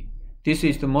 DJD. This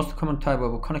is the most common type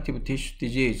of connective tissue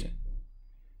disease.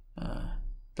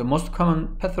 The most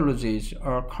common pathologies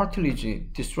are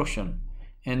cartilage destruction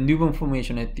and new bone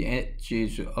formation at the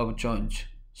edges of joint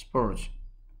spurs.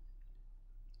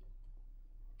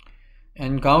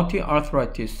 And gouty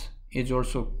arthritis is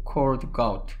also called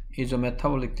gout. It is a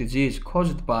metabolic disease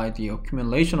caused by the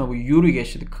accumulation of uric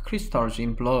acid crystals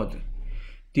in blood.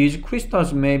 These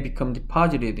crystals may become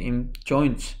deposited in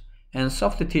joints and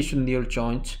soft tissue near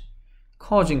joints,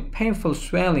 causing painful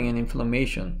swelling and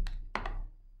inflammation.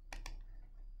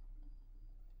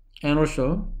 And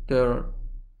also, there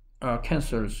are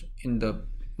cancers in the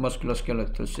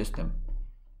musculoskeletal system.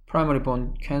 Primary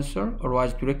bone cancer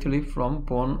arises directly from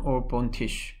bone or bone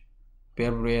tissue,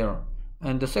 very rare,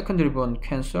 and the secondary bone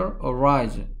cancer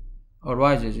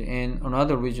arises in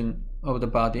another region of the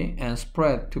body and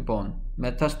spread to bone,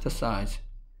 metastasize.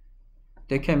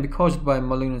 They can be caused by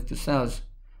malignant cells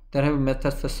that have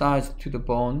metastasized to the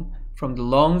bone from the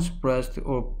lungs, breast,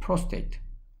 or prostate.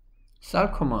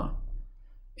 Sarcoma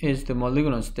is the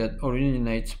malignance that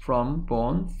originates from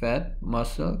bone, fat,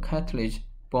 muscle, cartilage,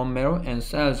 bone marrow, and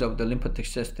cells of the lymphatic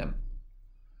system.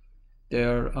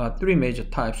 There are three major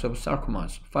types of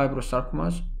sarcomas: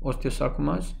 fibrosarcomas,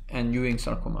 osteosarcomas, and Ewing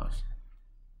sarcomas.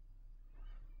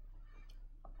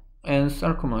 And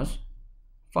sarcomas,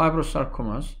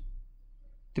 fibrosarcomas,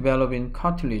 develop in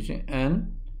cartilage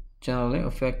and generally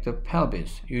affect the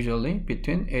pelvis, usually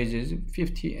between ages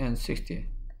 50 and 60.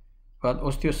 But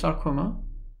osteosarcoma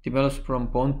develops from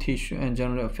bone tissue and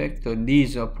generally affect the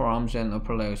knees, upper arms, and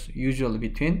upper legs, usually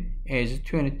between ages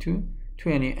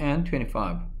 20 and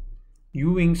 25.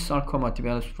 Ewing sarcoma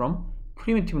develops from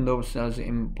primitive nerve cells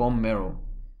in bone marrow.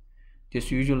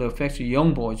 This usually affects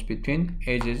young boys between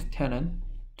ages 10 and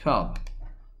 12.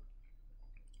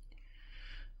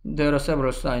 There are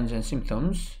several signs and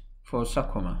symptoms for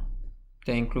sarcoma.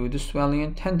 They include swelling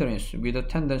and tenderness with a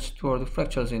tendency toward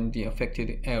fractures in the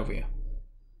affected area.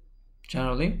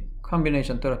 Generally,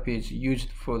 combination therapy is used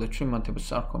for the treatment of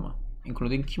sarcoma,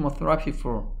 including chemotherapy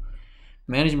for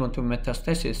management of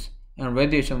metastasis and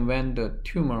radiation when the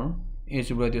tumor is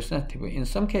radiosensitive. In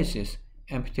some cases,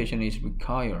 amputation is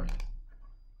required.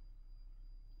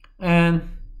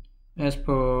 And as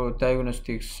per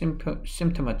diagnostic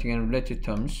symptomatic and related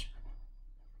terms,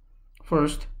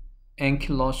 first,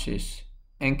 ankylosis.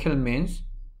 Ankle means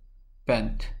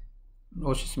bent.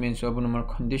 Losis means abnormal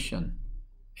condition.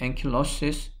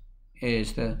 Ankylosis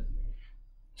is the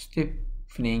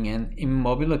stiffening and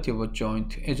immobility of a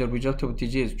joint as a result of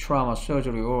disease, trauma,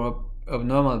 surgery, or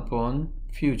abnormal bone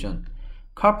fusion.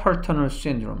 Carpal tunnel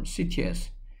syndrome, CTS,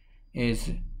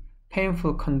 is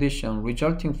painful condition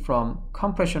resulting from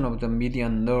compression of the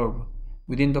median nerve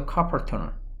within the carpal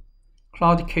tunnel.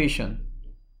 Claudication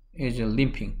is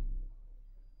limping.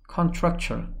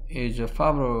 Contracture is a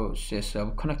fibrosis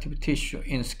of connective tissue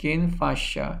in skin,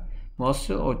 fascia,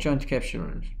 muscle, or joint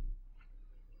capsules.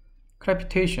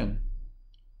 Crepitation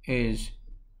is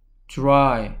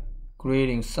dry,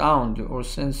 grating sound or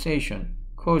sensation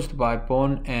caused by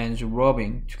bone ends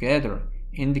rubbing together,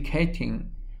 indicating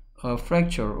a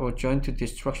fracture or joint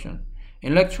destruction.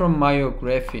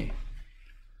 Electromyography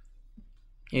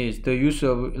is the use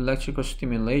of electrical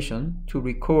stimulation to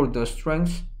record the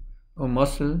strength of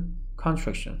muscle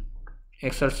contraction.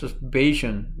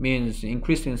 Exacerbation means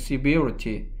increasing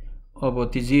severity of a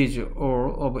disease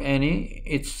or of any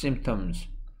its symptoms.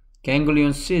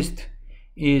 Ganglion cyst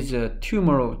is a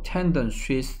tumor of tendon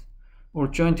sheath or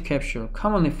joint capsule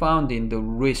commonly found in the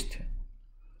wrist.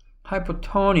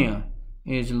 Hypotonia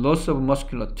is loss of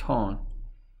muscular tone.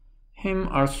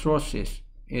 Hemarthrosis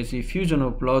is effusion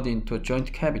of blood into a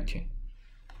joint cavity.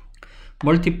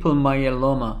 Multiple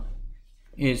myeloma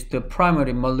is the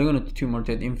primary malignant tumor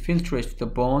that infiltrates the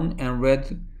bone and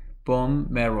red bone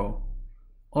marrow.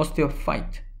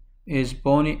 Osteophyte is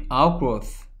bony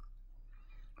outgrowth.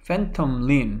 Phantom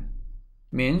limb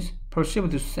means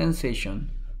perceived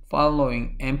sensation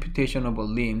following amputation of a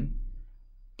limb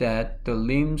that the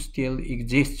limb still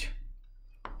exists.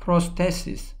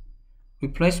 Prosthesis,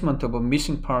 replacement of a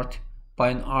missing part by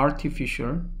an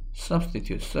artificial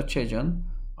substitute, such as an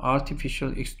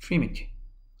artificial extremity.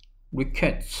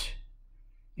 Rickets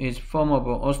is a form of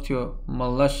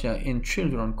osteomalacia in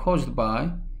children caused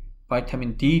by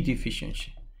vitamin D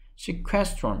deficiency.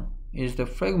 Sequestrum is the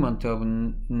fragment of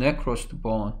necrosed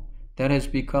bone that has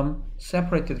become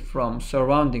separated from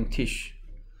surrounding tissue.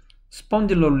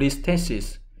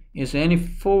 Spondylolisthesis is any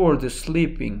forward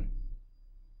slipping,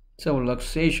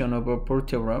 subluxation of a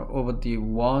vertebra over the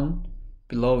one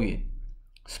below it.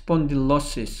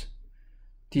 Spondylosis,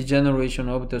 degeneration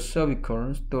of the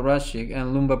cervical, thoracic,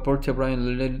 and lumbar vertebra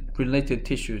and related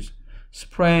tissues.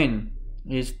 Sprain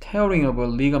is tearing of a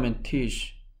ligament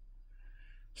tissue.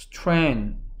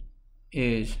 Strain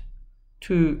is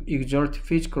to exert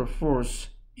physical force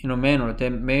in a manner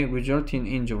that may result in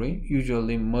injury,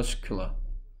 usually muscular.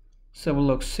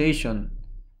 Subluxation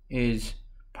is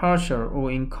partial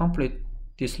or incomplete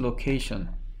dislocation.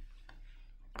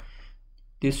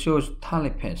 This shows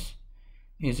talipes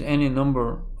is any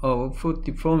number of foot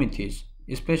deformities,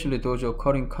 especially those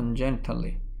occurring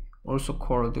congenitally, also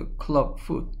called club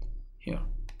foot here.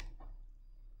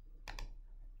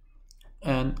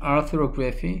 And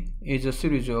arthrography is a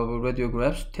series of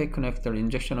radiographs taken after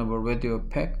injection of a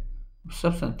radiopaque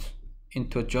substance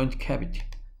into a joint cavity.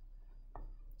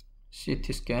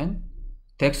 CT scan.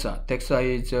 DEXA. DEXA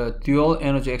is a dual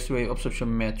energy X-ray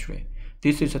absorption metric.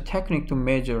 This is a technique to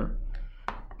measure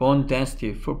bone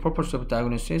density for purpose of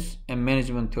diagnosis and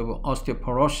management of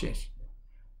osteoporosis.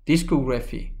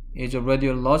 Discography is a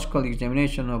radiological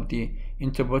examination of the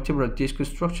intervertebral disc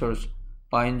structures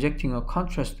by injecting a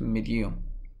contrast medium.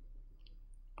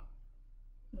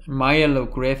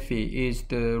 Myelography is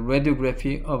the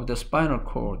radiography of the spinal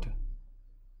cord.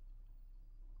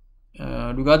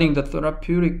 Regarding the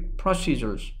therapeutic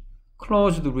procedures,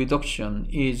 closed reduction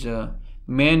is a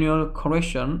manual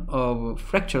correction of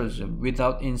fractures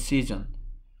without incision.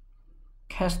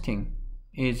 Casting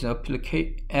is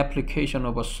application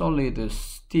of a solid,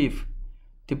 stiff,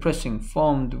 depressing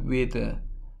formed with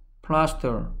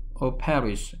plaster of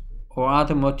Paris or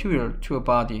other material to a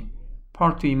body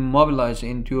part to immobilize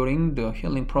during the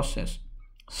healing process.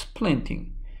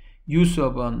 Splinting, use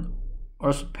of an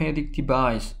orthopedic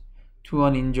device to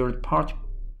an injured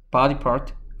body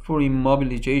part for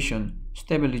immobilization,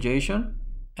 stabilization,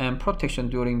 and protection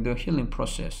during the healing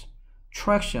process.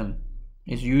 Traction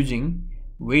is using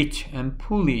weight and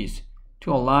pulleys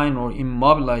to align or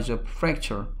immobilize a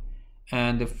fracture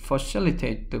and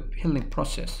facilitate the healing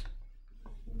process.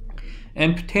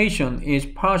 Amputation is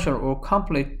partial or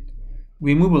complete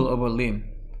removal of a limb.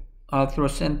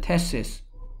 Arthrocentesis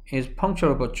is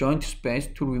puncture of a joint space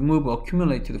to remove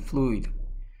accumulated fluid.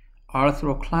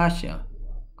 Arthrochlasia,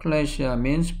 chlasia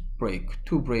means break,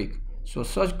 to break, so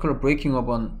surgical breaking of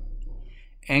an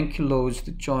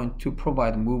ankylosed joint to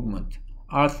provide movement.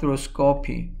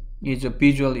 Arthroscopy is a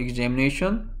visual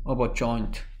examination of a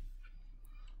joint,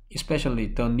 especially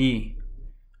the knee.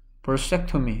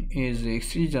 Bursectomy is the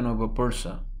excision of a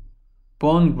bursa.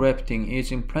 Bone grafting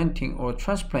is implanting or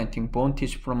transplanting bone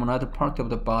tissue from another part of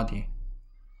the body.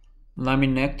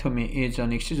 Laminectomy is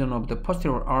an excision of the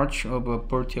posterior arch of a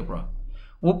vertebra.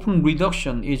 Open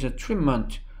reduction is a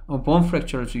treatment of bone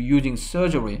fractures using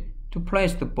surgery to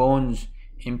place the bones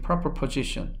in proper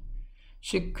position.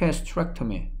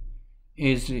 Sequestrectomy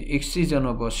is the excision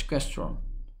of a sequestrum,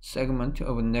 segment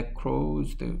of a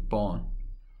necrosed bone.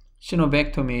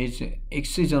 Synovectomy is the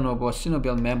excision of a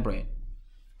synovial membrane.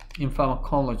 In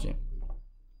pharmacology,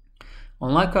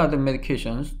 unlike other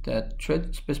medications that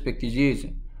treat specific disease,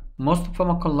 most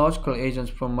pharmacological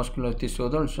agents for muscular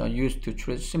disorders are used to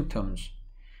treat symptoms.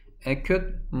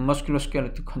 Acute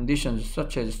musculoskeletal conditions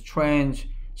such as strains,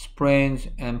 sprains,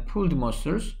 and pulled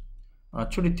muscles are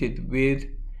treated with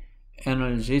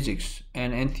analgesics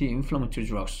and anti-inflammatory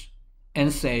drugs.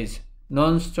 NSAIDs,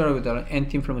 non-steroidal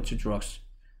anti-inflammatory drugs.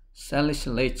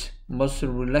 Salicylates, muscle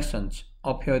relaxants,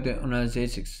 opioid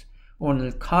analgesics, or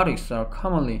narcotics are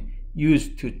commonly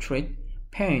used to treat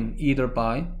pain either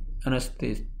by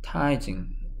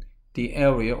anesthetizing the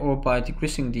area or by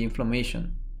decreasing the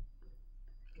inflammation.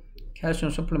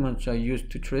 Calcium supplements are used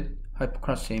to treat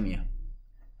hypocalcemia.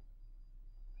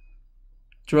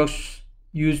 Drugs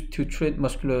used to treat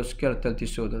musculoskeletal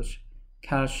disorders: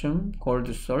 calcium,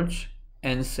 gold salts,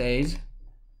 NSAIDs,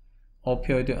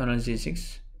 opioid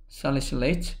analgesics,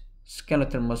 salicylates,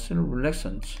 skeletal muscle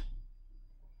relaxants.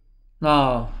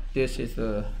 Now, this is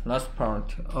the last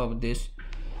part of this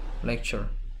lecture.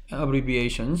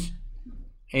 Abbreviations: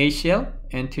 ACL,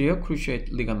 anterior cruciate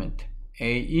ligament;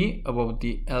 AE, above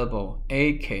the elbow;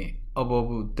 AK,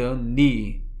 above the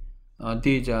knee.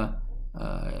 These are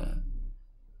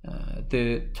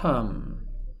the term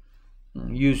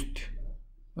used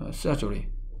surgery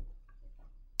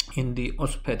in the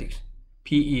orthopedics.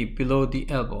 PE, below the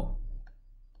elbow;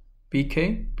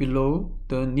 BK, below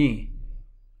the knee;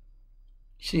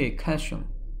 CA, calcium;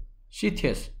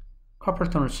 CTS, carpal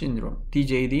tunnel syndrome;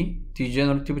 DJD,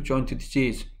 degenerative joint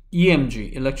disease;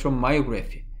 EMG,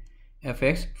 electromyography;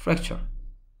 FX, fracture;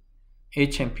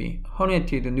 HMP,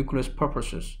 herniated nucleus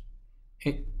pulposus;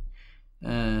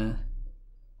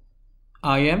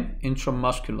 IM,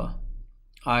 intramuscular;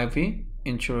 IV,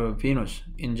 intravenous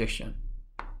injection;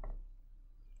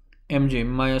 MG,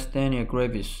 myasthenia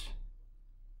gravis;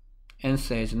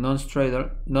 NSAIDs,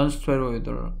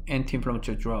 non-steroidal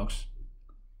anti-inflammatory drugs;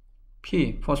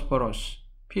 P, phosphorus;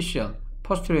 PCL,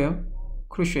 posterior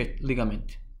cruciate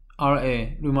ligament;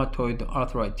 RA, rheumatoid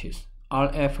arthritis;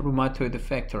 RF, rheumatoid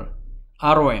factor;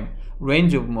 ROM,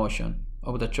 range of motion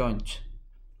of the joint;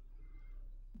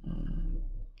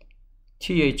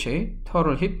 THA,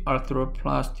 total hip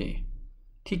arthroplasty;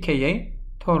 TKA,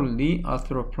 total knee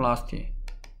arthroplasty.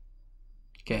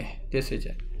 Okay, this is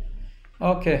it.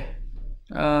 Okay,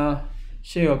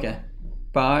 see you again.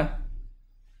 Bye.